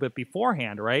even a little bit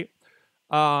beforehand, right?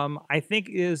 I think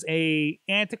is a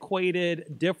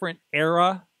antiquated, different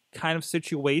era kind of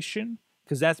situation.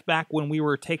 Because that's back when we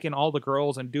were taking all the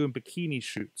girls and doing bikini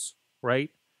shoots, right?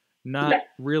 Not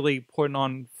really putting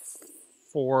on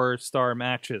 4-star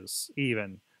matches,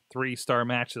 even 3-star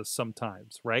matches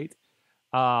sometimes, right?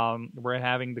 We're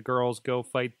having the girls go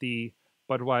fight the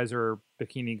Budweiser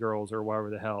Bikini Girls or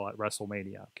whatever the hell at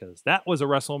WrestleMania, because that was a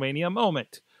WrestleMania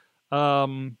moment.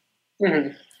 No,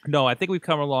 I think we've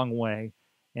come a long way,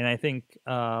 and I think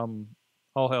all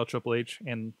hail Triple H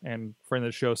and friend of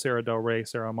the show Sarah Del Rey,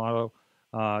 Sarah Amato,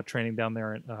 training down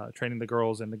there and training the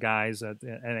girls and the guys at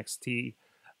NXT,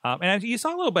 and you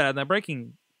saw a little bit of that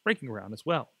breaking ground as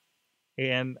well.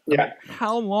 And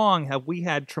how long have we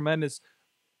had tremendous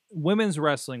women's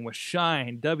wrestling with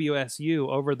Shine, WSU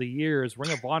over the years?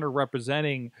 Ring of Honor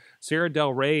representing Sarah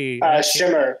Del Rey,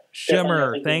 Shimmer.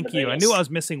 Thank you. I knew I was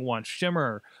missing one.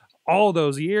 Shimmer, all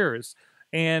those years,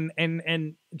 and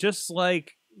just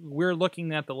like we're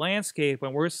looking at the landscape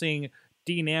and we're seeing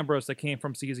Dean Ambrose that came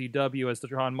from CZW as the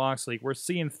John Moxley. We're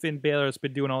seeing Finn Balor that's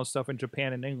been doing all this stuff in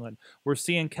Japan and England. We're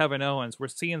seeing Kevin Owens. We're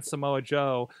seeing Samoa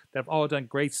Joe that have all done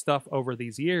great stuff over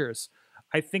these years.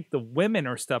 I think the women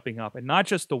are stepping up, and not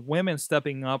just the women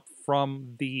stepping up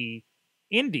from the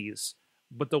indies,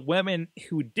 but the women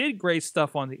who did great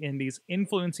stuff on the indies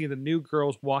influencing the new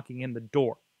girls walking in the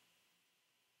door.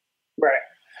 Right.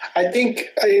 I mean,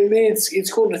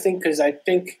 it's cool to think, because I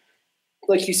think,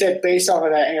 like you said, based off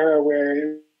of that era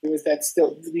where it was that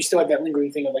you still had that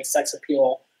lingering thing of like sex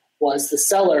appeal was the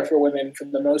seller for women for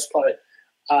the most part.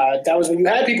 That was when you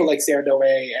had people like Sarah Del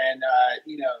Rey and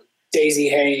Daisy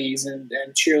Hayes and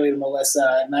Cheerleader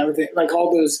Melissa and everything, like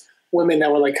all those women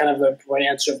that were like kind of the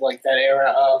branch of like that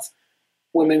era of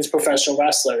women's professional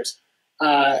wrestlers,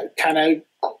 kind of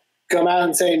come out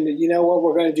and saying, you know what,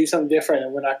 we're going to do something different,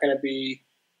 and we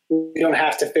don't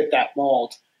have to fit that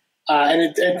mold.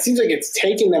 And it seems like it's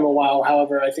taking them a while.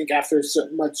 However, I think after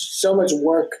so much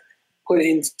work put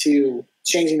into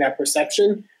changing that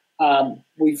perception,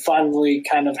 we finally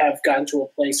kind of have gotten to a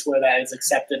place where that is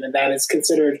accepted and that is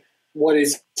considered what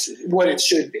it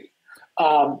should be.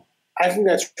 I think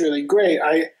that's really great.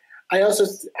 I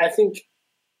think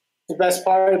the best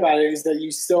part about it is that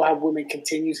you still have women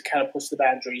continue to kind of push the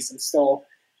boundaries and still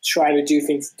try to do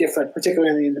things different,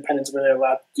 particularly in the independents where they're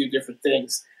allowed to do different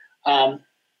things.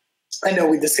 I know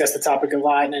we discussed the topic a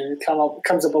lot, and it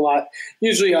comes up a lot,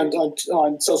 usually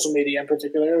on social media in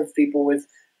particular, of people with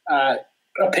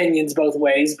opinions both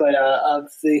ways, but of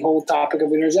the whole topic of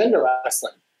intergender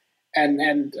wrestling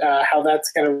and how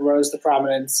that's kind of rose to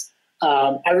prominence.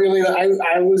 I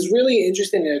was really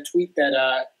interested in a tweet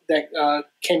that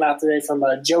came out today from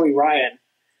Joey Ryan,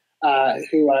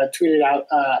 who tweeted out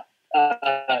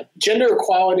gender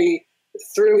equality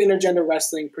through intergender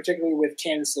wrestling, particularly with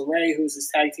Candice LeRae, who's his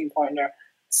tag team partner,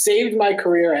 saved my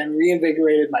career and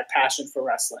reinvigorated my passion for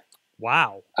wrestling.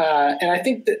 Wow. And I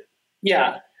think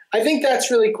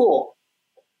that's really cool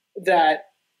that,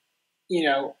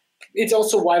 it's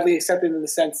also widely accepted in the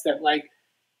sense that, like,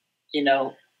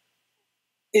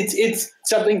 it's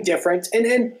something different.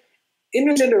 And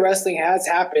intergender wrestling has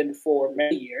happened for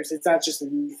many years. It's not just a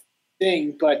new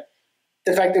thing, but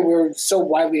the fact that we're so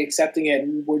widely accepting it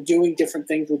and we're doing different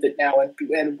things with it now and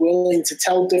willing to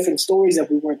tell different stories that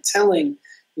we weren't telling,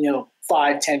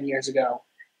 5-10 years ago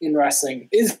in wrestling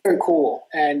is very cool.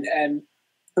 And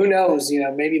who knows,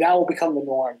 maybe that will become the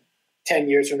norm 10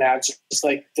 years from now, just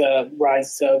like the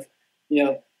rise of,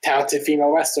 talented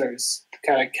female wrestlers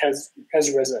kind of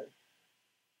has risen.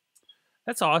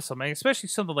 That's awesome, and especially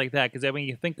something like that, because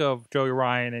you think of Joey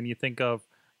Ryan and you think of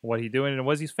what he's doing, and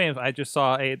was he's famous. I just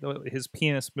saw his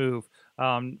penis move,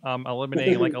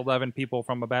 eliminating like 11 people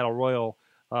from a battle royal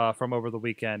from over the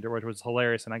weekend, which was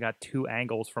hilarious. And I got 2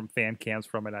 angles from fan cams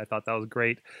from it. I thought that was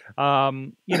great.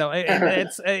 That's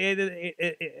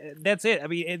it. I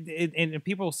mean, and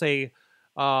people say,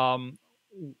 there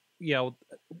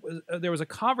was a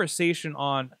conversation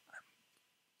on.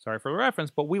 Sorry for the reference,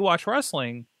 but We Watch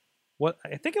Wrestling. What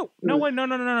I think it. No.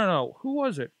 Who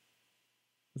was it?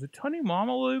 Was it Tony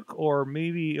Mamaluke, or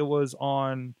maybe it was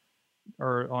on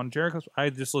Jericho's? I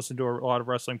just listened to a lot of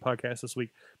wrestling podcasts this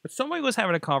week, but somebody was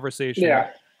having a conversation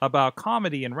about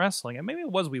comedy and wrestling, and maybe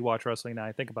it was We Watch Wrestling. Now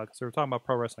I think about it, because they were talking about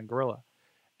Pro Wrestling Guerrilla,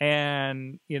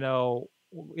 and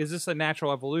is this a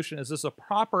natural evolution? Is this a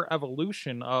proper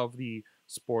evolution of the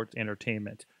sports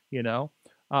entertainment?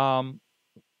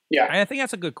 Yeah, and I think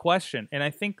that's a good question, and I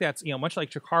think that's much like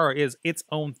Chikara is its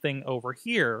own thing over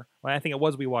here. Well, I think it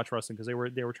was We Watch Wrestling, because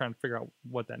they were trying to figure out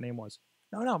what that name was.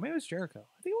 No, maybe it was Jericho.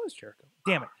 I think it was Jericho.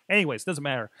 Damn it. Anyways, doesn't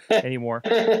matter anymore.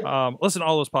 Listen to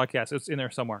all those podcasts; it's in there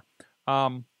somewhere.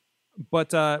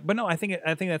 But no, I think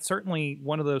that's certainly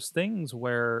one of those things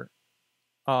where,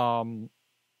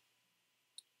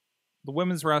 the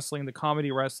women's wrestling, the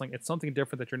comedy wrestling, it's something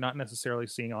different that you're not necessarily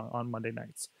seeing on Monday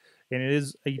nights. And it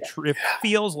is it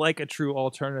feels like a true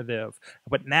alternative,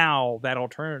 but now that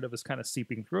alternative is kind of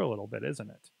seeping through a little bit, isn't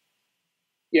it?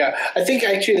 Yeah, I think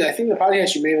the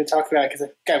podcast you may have talked about, because I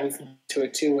think I listened to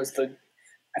it too, was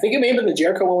I think it may have been the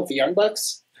Jericho one with the Young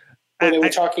Bucks, where they were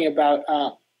talking about,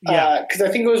 because I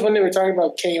think it was when they were talking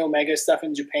about Kenny Omega stuff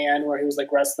in Japan, where he was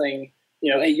like wrestling,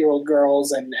 8-year-old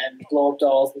girls and blow up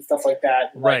dolls and stuff like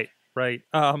that. And, right.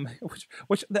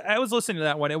 Which I was listening to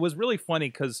that one. It was really funny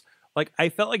because like I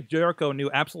felt like Jericho knew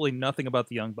absolutely nothing about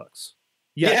the Young Bucks.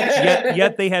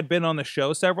 Yet they had been on the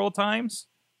show several times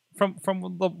from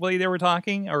the way they were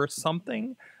talking or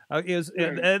something.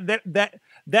 That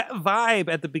vibe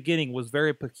at the beginning was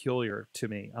very peculiar to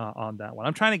me on that one.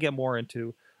 I'm trying to get more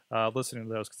into listening to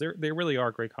those because they really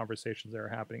are great conversations that are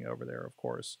happening over there, of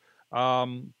course.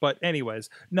 But anyways,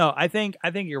 no, I think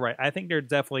you're right. I think there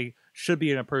definitely should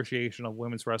be an appreciation of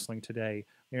women's wrestling today,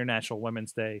 International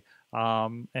Women's Day.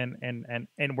 And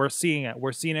we're seeing it.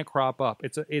 We're seeing it crop up.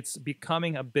 It's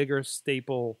becoming a bigger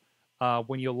staple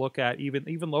when you look at even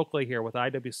locally here with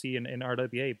IWC and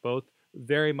RWA, both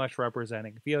very much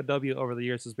representing. VOW over the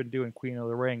years has been doing Queen of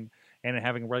the Ring and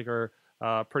having regular,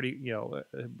 pretty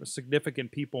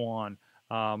significant people on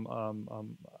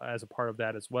as a part of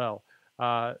that as well.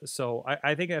 So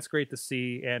I think that's great to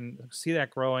see that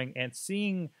growing and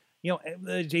seeing,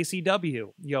 the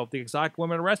JCW, the Exotic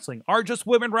Women Wrestling are just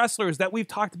women wrestlers that we've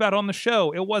talked about on the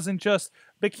show. It wasn't just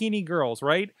bikini girls,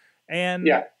 right? And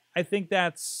I think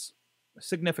that's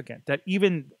significant that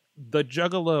even the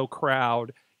Juggalo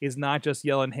crowd is not just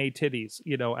yelling, "Hey titties,"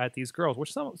 at these girls,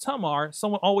 which some are,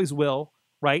 some always will,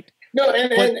 right? No,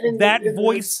 and that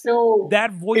voice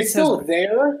it's still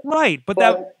there, right? But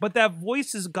that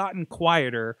voice has gotten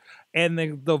quieter, and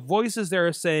the voices there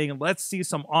are saying, "Let's see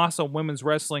some awesome women's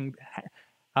wrestling."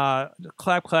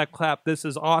 Clap, clap, clap! This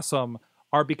is awesome.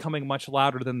 Are becoming much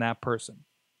louder than that person.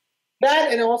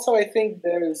 That, and also I think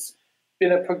there's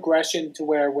been a progression to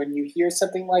where when you hear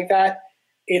something like that,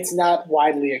 it's not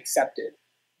widely accepted.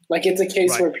 Like it's a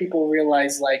case where people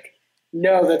realize, like,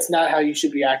 no, that's not how you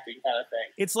should be acting, kind of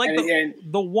thing. It's like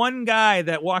the one guy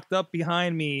that walked up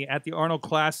behind me at the Arnold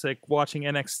Classic watching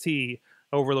NXT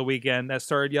over the weekend that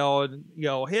started yelling,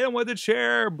 hit him with a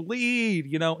chair, bleed.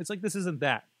 It's like, this isn't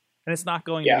that. And it's not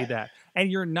going to be that.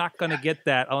 And you're not going to get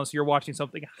that unless you're watching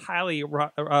something highly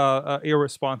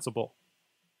irresponsible.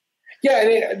 Yeah,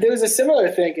 and there was a similar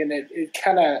thing, and it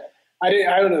kind of, I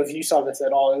don't know if you saw this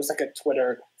at all. It was like a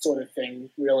Twitter sort of thing,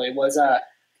 really. It was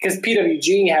because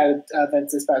PWG had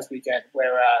events this past weekend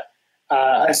where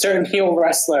a certain heel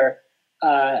wrestler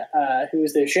who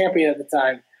was their champion at the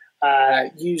time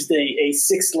used a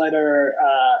 6-letter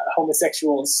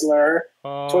homosexual slur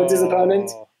towards his opponent.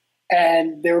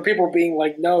 And there were people being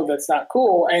like, no, that's not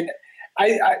cool. And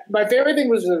my favorite thing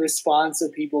was the response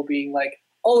of people being like,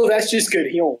 oh, that's just good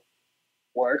heel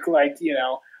work. Like,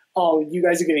 oh, you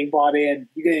guys are getting bought in.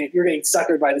 You're getting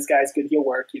suckered by this guy's good heel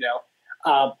work,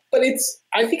 But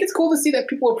I think it's cool to see that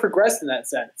people have progressed in that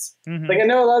sense. Mm-hmm. Like I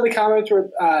know a lot of the comments were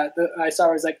I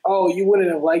saw was like, oh, you wouldn't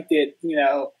have liked it.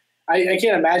 I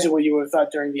can't imagine what you would have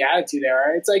thought during the Attitude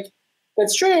Era. It's like,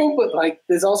 that's true, but like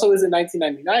this also isn't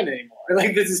 1999 anymore.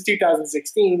 Like this is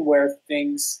 2016 where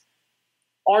things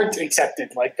aren't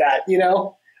accepted like that,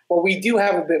 Well, we do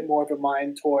have a bit more of a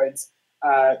mind towards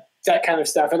that kind of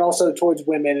stuff, and also towards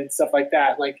women and stuff like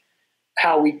that, like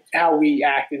how we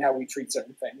act and how we treat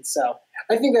certain things. So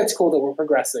I think that's cool that we're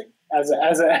progressing as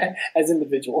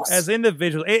individuals. As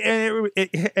individuals,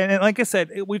 and like I said,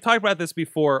 we've talked about this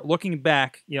before. Looking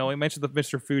back, we mentioned the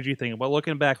Mr. Fuji thing, but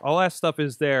looking back, all that stuff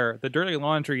is there. The dirty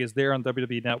laundry is there on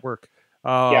WWE Network.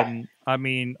 I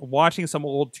mean, watching some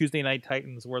old Tuesday Night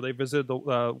Titans where they visited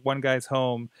the one guy's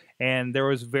home, and there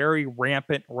was very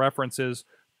rampant references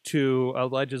to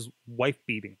alleged wife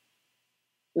beating.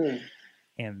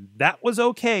 And that was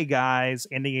okay, guys,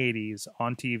 in the 80s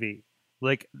on TV.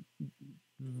 Like,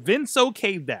 Vince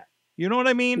okayed that. You know what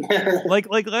I mean? like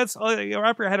let's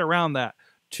wrap your head around that.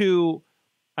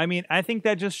 I think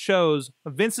that just shows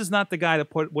Vince is not the guy to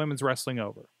put women's wrestling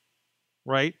over.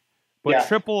 Right? But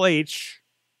Triple H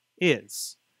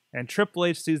is. And Triple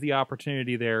H sees the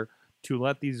opportunity there to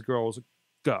let these girls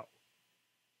go.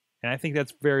 And I think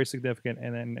that's very significant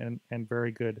and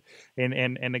very good.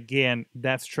 And again,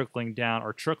 that's trickling down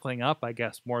or trickling up, I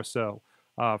guess, more so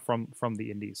from the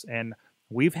indies. And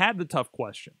we've had the tough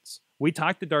questions. We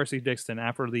talked to Darcy Dixon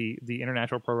after the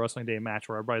International Pro Wrestling Day match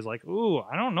where everybody's like, ooh,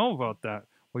 I don't know about that.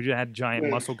 We just had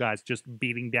giant muscle guys just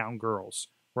beating down girls,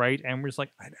 right? And we're just like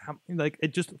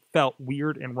it just felt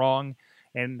weird and wrong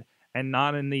and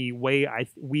not in the way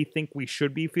we think we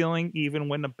should be feeling even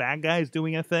when the bad guy is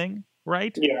doing a thing.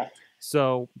 Right? Yeah.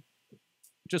 So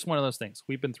just one of those things.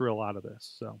 We've been through a lot of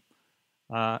this. So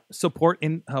support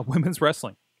in women's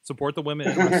wrestling. Support the women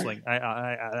in wrestling.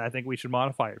 I think we should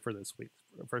modify it for this week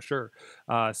for sure.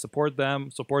 Support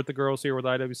them. Support the girls here with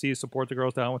IWC. Support the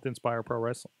girls down with Inspire Pro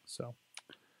Wrestling. So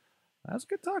that's a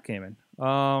good talk,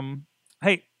 Eamon.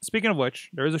 Hey, speaking of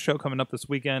which, there is a show coming up this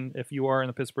weekend. If you are in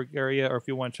the Pittsburgh area or if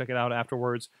you want to check it out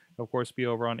afterwards, of course, be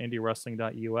over on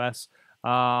indywrestling.us.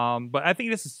 But I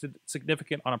think this is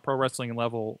significant on a pro wrestling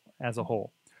level as a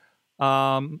whole.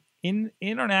 In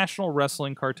International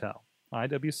Wrestling Cartel,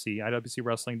 IWC,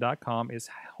 IWCWrestling.com, is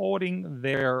holding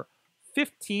their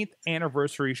 15th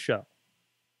anniversary show.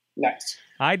 Nice.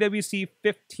 IWC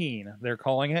 15, they're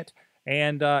calling it.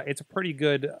 And it's a pretty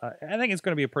good, I think it's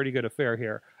going to be a pretty good affair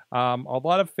here. A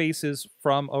lot of faces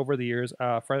from over the years.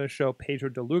 Friend of the show, Pedro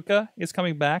DeLuca, is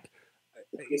coming back.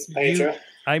 This is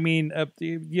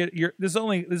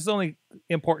only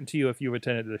important to you if you've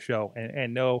attended the show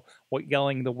and know what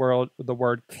yelling the word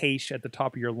 "cache" at the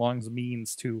top of your lungs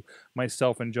means to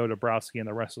myself and Joe Dabrowski and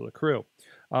the rest of the crew.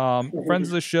 Friends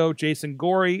of the show, Jason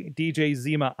Gorey, DJ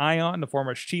Zima Ion, the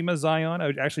former Shima Zion.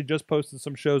 I actually just posted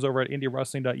some shows over at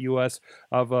indywrestling.us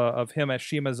of him as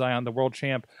Shima Zion, the world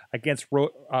champ, against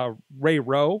Ray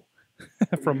Rowe.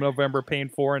 From November Pain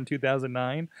 4 in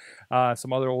 2009.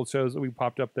 Some other old shows that we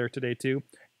popped up there today, too.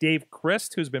 Dave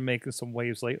Christ, who's been making some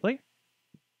waves lately.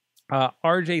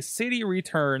 RJ City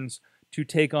returns to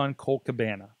take on Colt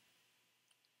Cabana.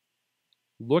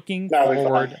 Looking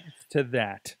forward to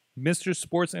that. Mr.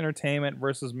 Sports Entertainment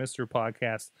versus Mr.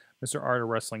 Podcast, Mr. Art of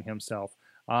Wrestling himself.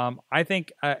 I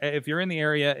think if you're in the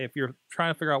area, if you're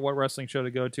trying to figure out what wrestling show to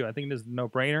go to, I think this is a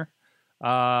no-brainer.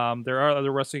 There are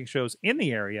other wrestling shows in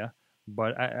the area,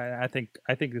 but I think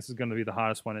this is going to be the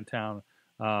hottest one in town,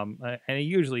 and it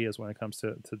usually is when it comes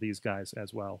to these guys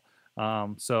as well.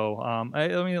 Let me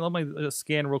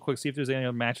scan real quick, see if there's any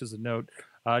other matches of note.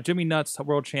 Jimmy Nuts,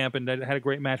 world champion, had a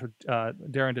great match with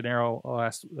Darren De Niro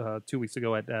last 2 weeks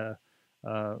ago at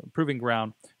Proving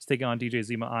Ground. He's taking on DJ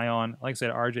Zima Ion. Like I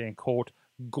said, RJ and Colt.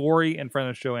 Gory in front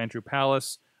of the show, Andrew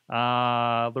Palace.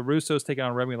 LaRusso's taking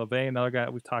on Remy LeVay, another guy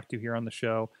that we've talked to here on the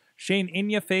show. Shane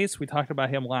Inyaface, we talked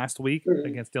about him last week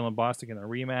against Dylan Bostic in a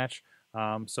rematch.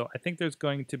 So I think there's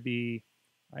going to be.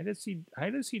 I did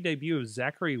see debut of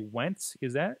Zachary Wentz.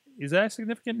 Is that a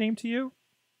significant name to you?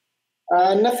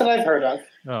 Nothing I've heard of.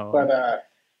 Oh, but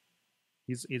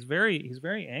he's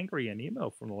very angry and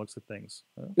emo from the looks of things.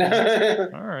 All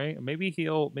right, maybe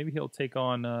he'll take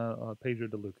on Pedro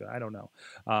DeLuca. I don't know.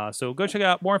 So go check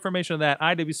out more information on that.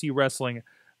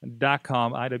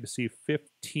 IWCWrestling.com, IWC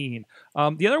 15.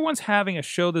 The other one's having a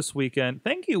show this weekend.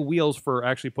 Thank you, Wheels, for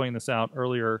actually pointing this out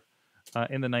earlier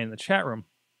in the night in the chat room.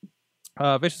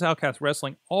 Vicious Outcast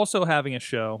Wrestling also having a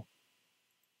show.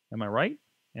 Am I right?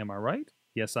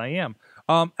 Yes, I am.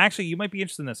 Actually, you might be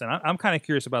interested in this, and I'm kind of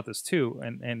curious about this too.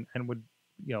 And would,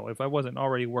 if I wasn't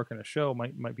already working a show,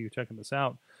 might be checking this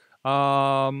out.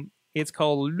 It's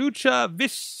called Lucha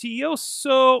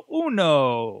Vicioso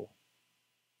Uno.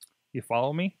 You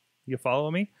follow me? Yeah,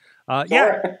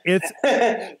 it's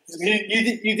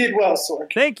you did well,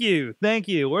 Sorg. Thank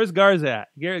you. Where's Garza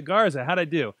at? Garza, how'd I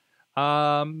do?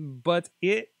 But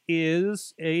it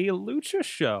is a lucha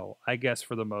show, I guess,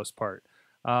 for the most part.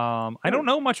 I don't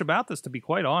know much about this, to be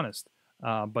quite honest.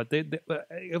 But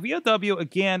VOW,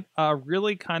 again,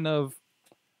 really kind of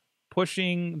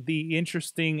pushing the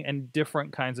interesting and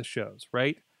different kinds of shows,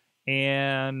 right?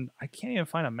 And I can't even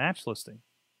find a match listing.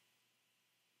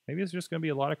 Maybe it's just going to be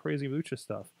a lot of crazy lucha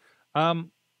stuff. So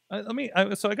I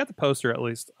got the poster at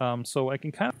least, so I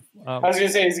can kind of. I was gonna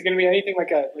say, is it gonna be anything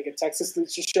like a Texas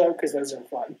lucha show? Because those are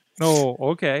fun. Oh,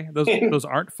 okay. Those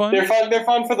aren't fun. They're fun. They're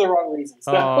fun for the wrong reasons.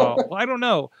 Well, I don't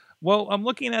know. Well, I'm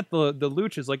looking at the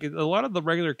luchas, like a lot of the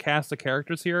regular cast of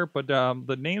characters here, but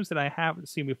the names that I haven't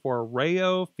seen before: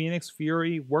 Rayo, Phoenix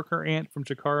Fury, Worker Ant from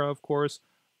Chikara, of course,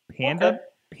 Panda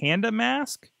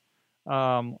Mask,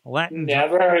 Latin.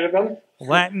 Never heard of them.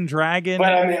 Latin Dragon.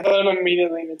 But I'm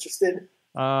immediately interested.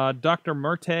 Dr.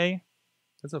 Murte,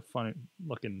 that's a funny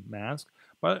looking mask.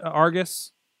 But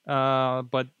Argus,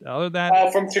 but other than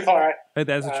that, from Chikara.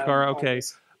 That's a Chikara. Okay.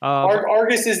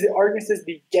 Argus is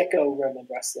the Gecko Roman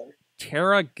wrestler.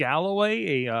 Tara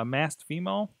Galloway, a masked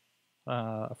female.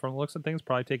 From the looks of things,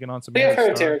 probably taking on some.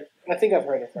 I think I've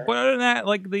heard of her. But other than that,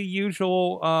 like the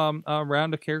usual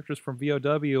round of characters from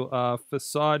VOW,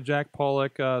 Facade, Jack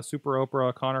Pollock, Super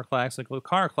Oprah, Connor Claxton.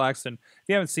 Connor Claxton, if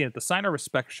you haven't seen it, the Sign of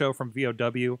Respect show from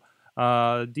VOW,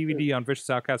 DVD on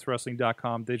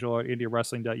ViciousOutcastWrestling.com, digital at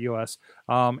IndieWrestling.us.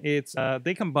 It's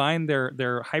they combine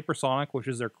their Hypersonic, which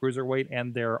is their cruiserweight,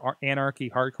 and their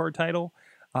Anarchy Hardcore title.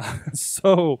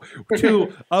 So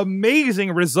two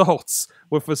amazing results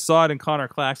with Facade and Connor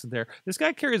Claxton there. This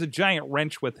guy carries a giant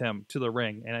wrench with him to the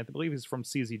ring, and I believe he's from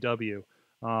CZW,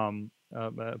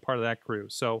 part of that crew.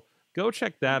 So go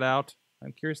check that out.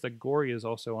 I'm curious that Gory is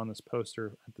also on this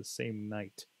poster at the same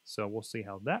night. So we'll see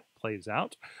how that plays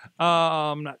out.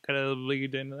 I'm not going to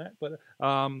lead into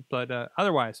that, but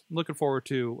otherwise, I'm looking forward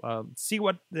to see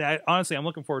what. Honestly, I'm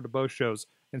looking forward to both shows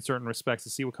in certain respects to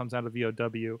see what comes out of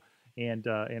VOW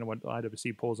and what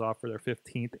IWC pulls off for their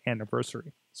 15th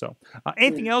anniversary. So,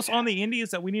 anything else on the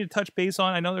Indies that we need to touch base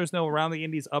on? I know there's no Around the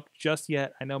Indies up just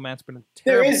yet. I know Matt's been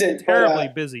terribly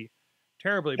busy.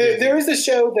 Terribly busy. There is a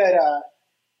show that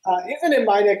isn't in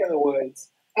my neck of the woods.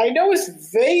 I know it's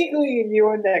vaguely in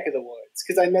your neck of the woods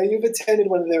because I know you've attended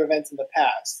one of their events in the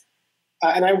past.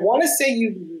 And I want to say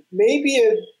you maybe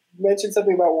have mentioned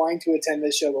something about wanting to attend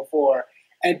this show before.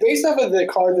 And based off of the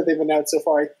card that they've announced so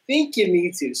far, I think you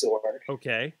need to, Sorg.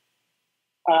 Okay.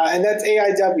 And that's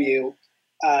AIW,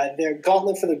 their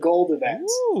Gauntlet for the Gold event,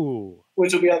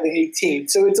 which will be on the 18th.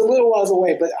 So it's a little whiles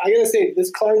away. But I got to say,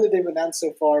 this card that they've announced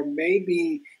so far may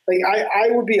be – like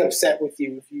I would be upset with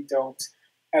you if you don't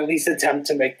at least attempt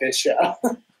to make this show.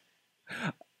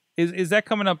 Is that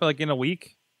coming up like in a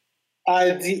week?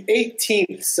 The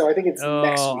 18th, so I think it's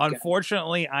next weekend.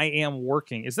 Unfortunately, I am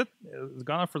working. Is it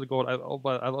Gone for the Gold? I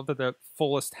love that the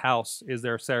Fullest House is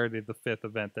their Saturday the 5th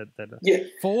event. That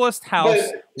Fullest House,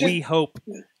 we hope,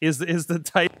 is the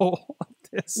title of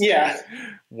this. Yeah.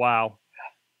 Wow.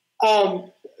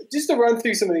 Just to run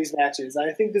through some of these matches,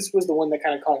 I think this was the one that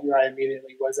kind of caught your eye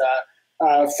immediately, was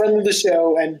a friend of the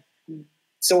show and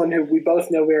someone who we both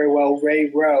know very well,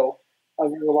 Ray Rowe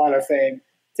of Ring of Honor fame,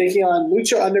 taking on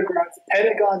Lucha Underground's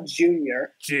Pentagon Jr.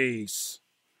 Jeez.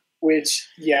 Which,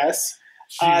 yes.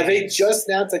 They just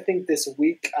announced, I think, this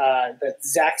week that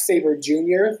Zack Sabre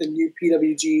Jr., the new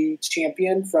PWG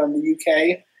champion from the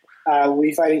UK, will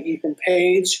be fighting Ethan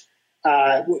Page.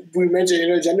 We mentioned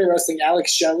intergender wrestling,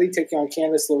 Alex Shelley taking on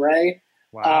Candice LeRae.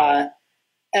 Wow.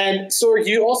 And Sorg,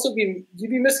 you'd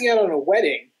be missing out on a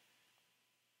wedding.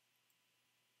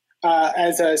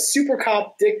 As a super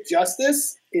cop, Dick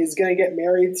Justice is going to get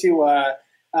married to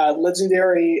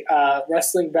legendary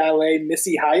wrestling ballet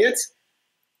Missy Hyatt.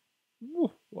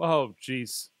 Oh,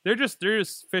 jeez. They're just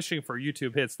fishing for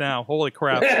YouTube hits now. Holy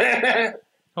crap.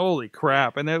 Holy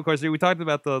crap. And then, of course, we talked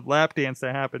about the lap dance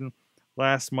that happened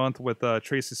last month with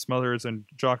Tracy Smothers and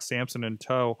Jock Sampson in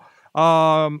tow.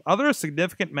 Other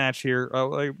significant match here,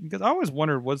 because I always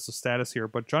wondered what's the status here,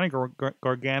 but Johnny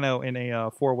Gargano in a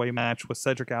four-way match with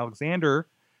Cedric Alexander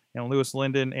and Lewis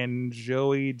Linden and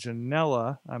Joey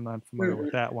Janela. I'm not familiar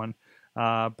with that one.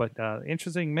 But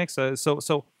interesting mix.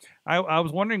 So I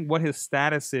was wondering what his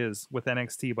status is with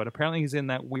NXT, but apparently he's in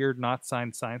that weird not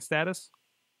signed status.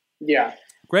 Yeah.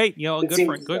 Great.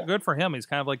 Good for him. He's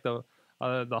kind of like the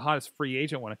hottest free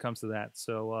agent when it comes to that.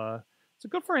 So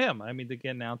good for him. I mean, to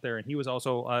getting out there, and he was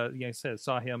also, like I said,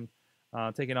 saw him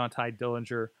taking on Ty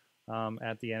Dillinger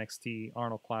at the NXT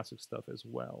Arnold Classic stuff as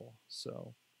well.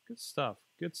 So good stuff.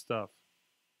 Good stuff.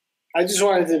 I just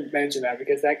wanted to mention that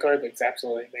because that card looks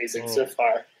absolutely amazing so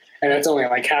far, and it's only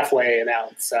like halfway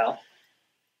announced. So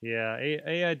yeah,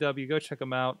 AIW, go check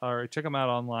them out, or check them out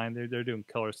online. They're doing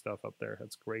killer stuff up there.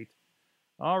 That's great.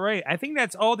 All right, I think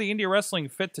that's all the indie wrestling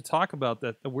fit to talk about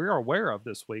that we're aware of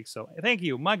this week. So thank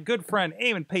you, my good friend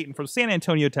Eamon Paton from San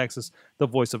Antonio, Texas, the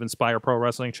voice of Inspire Pro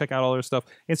Wrestling. Check out all their stuff.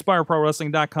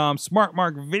 InspireProWrestling.com. Smart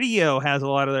Mark Video has a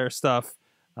lot of their stuff.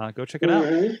 Go check it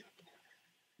out.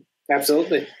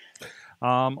 Absolutely.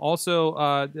 Also,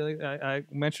 I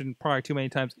mentioned probably too many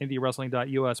times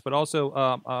IndieWrestling.us, but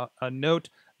also a note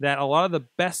that a lot of the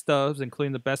best ofs,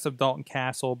 including the best of Dalton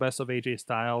Castle, best of AJ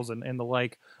Styles, and the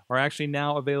like, are actually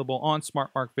now available on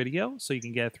Smart Mark Video, so you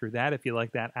can get it through that if you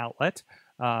like that outlet.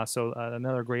 So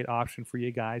another great option for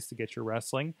you guys to get your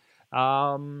wrestling.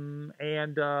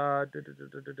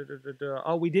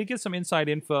 We did get some inside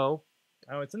info.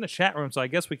 Oh, it's in the chat room, so I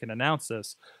guess we can announce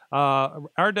this.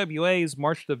 RWA's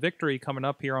March to Victory coming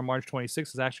up here on March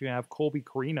 26th is actually going to have Colby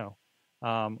Carino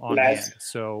on hand.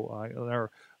 So they're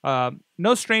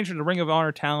no stranger to Ring of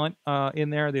Honor talent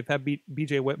in there. They've had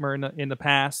BJ Whitmer in the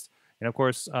past. And, of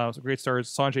course, some great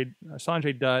stars,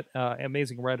 Sanjay Dutt,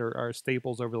 Amazing Red are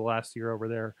staples over the last year over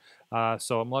there.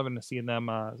 So I'm loving to see them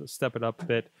step it up a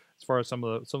bit as far as some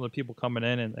of the people coming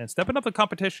in and stepping up the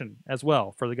competition as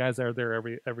well for the guys that are there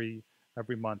every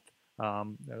month. There are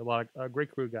a lot of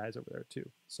great crew guys over there too.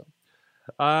 So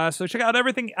check out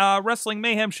everything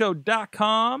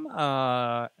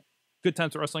WrestlingMayhemShow.com. Good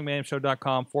times at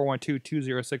WrestlingMayhemShow.com,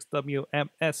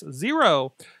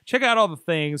 412-206-WMS0. Check out all the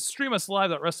things. Stream us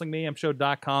live at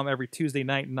WrestlingMayhemShow.com every Tuesday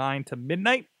night, 9 to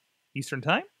midnight Eastern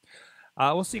Time.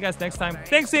 We'll see you guys next time.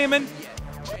 Thanks, Eamon.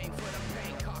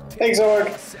 Thanks,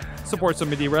 Sorg. Support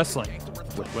some indie wrestling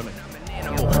with women.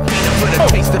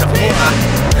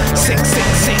 Sick,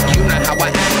 you know how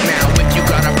I act now. If you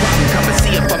got a problem, come and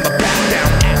see if I'm a back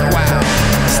down. Act wild,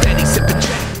 steady sipping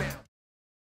check now.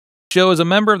 Show is a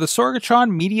member of the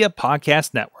Sorgatron Media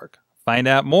Podcast Network. Find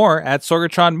out more at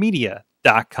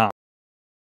sorgatronmedia.com.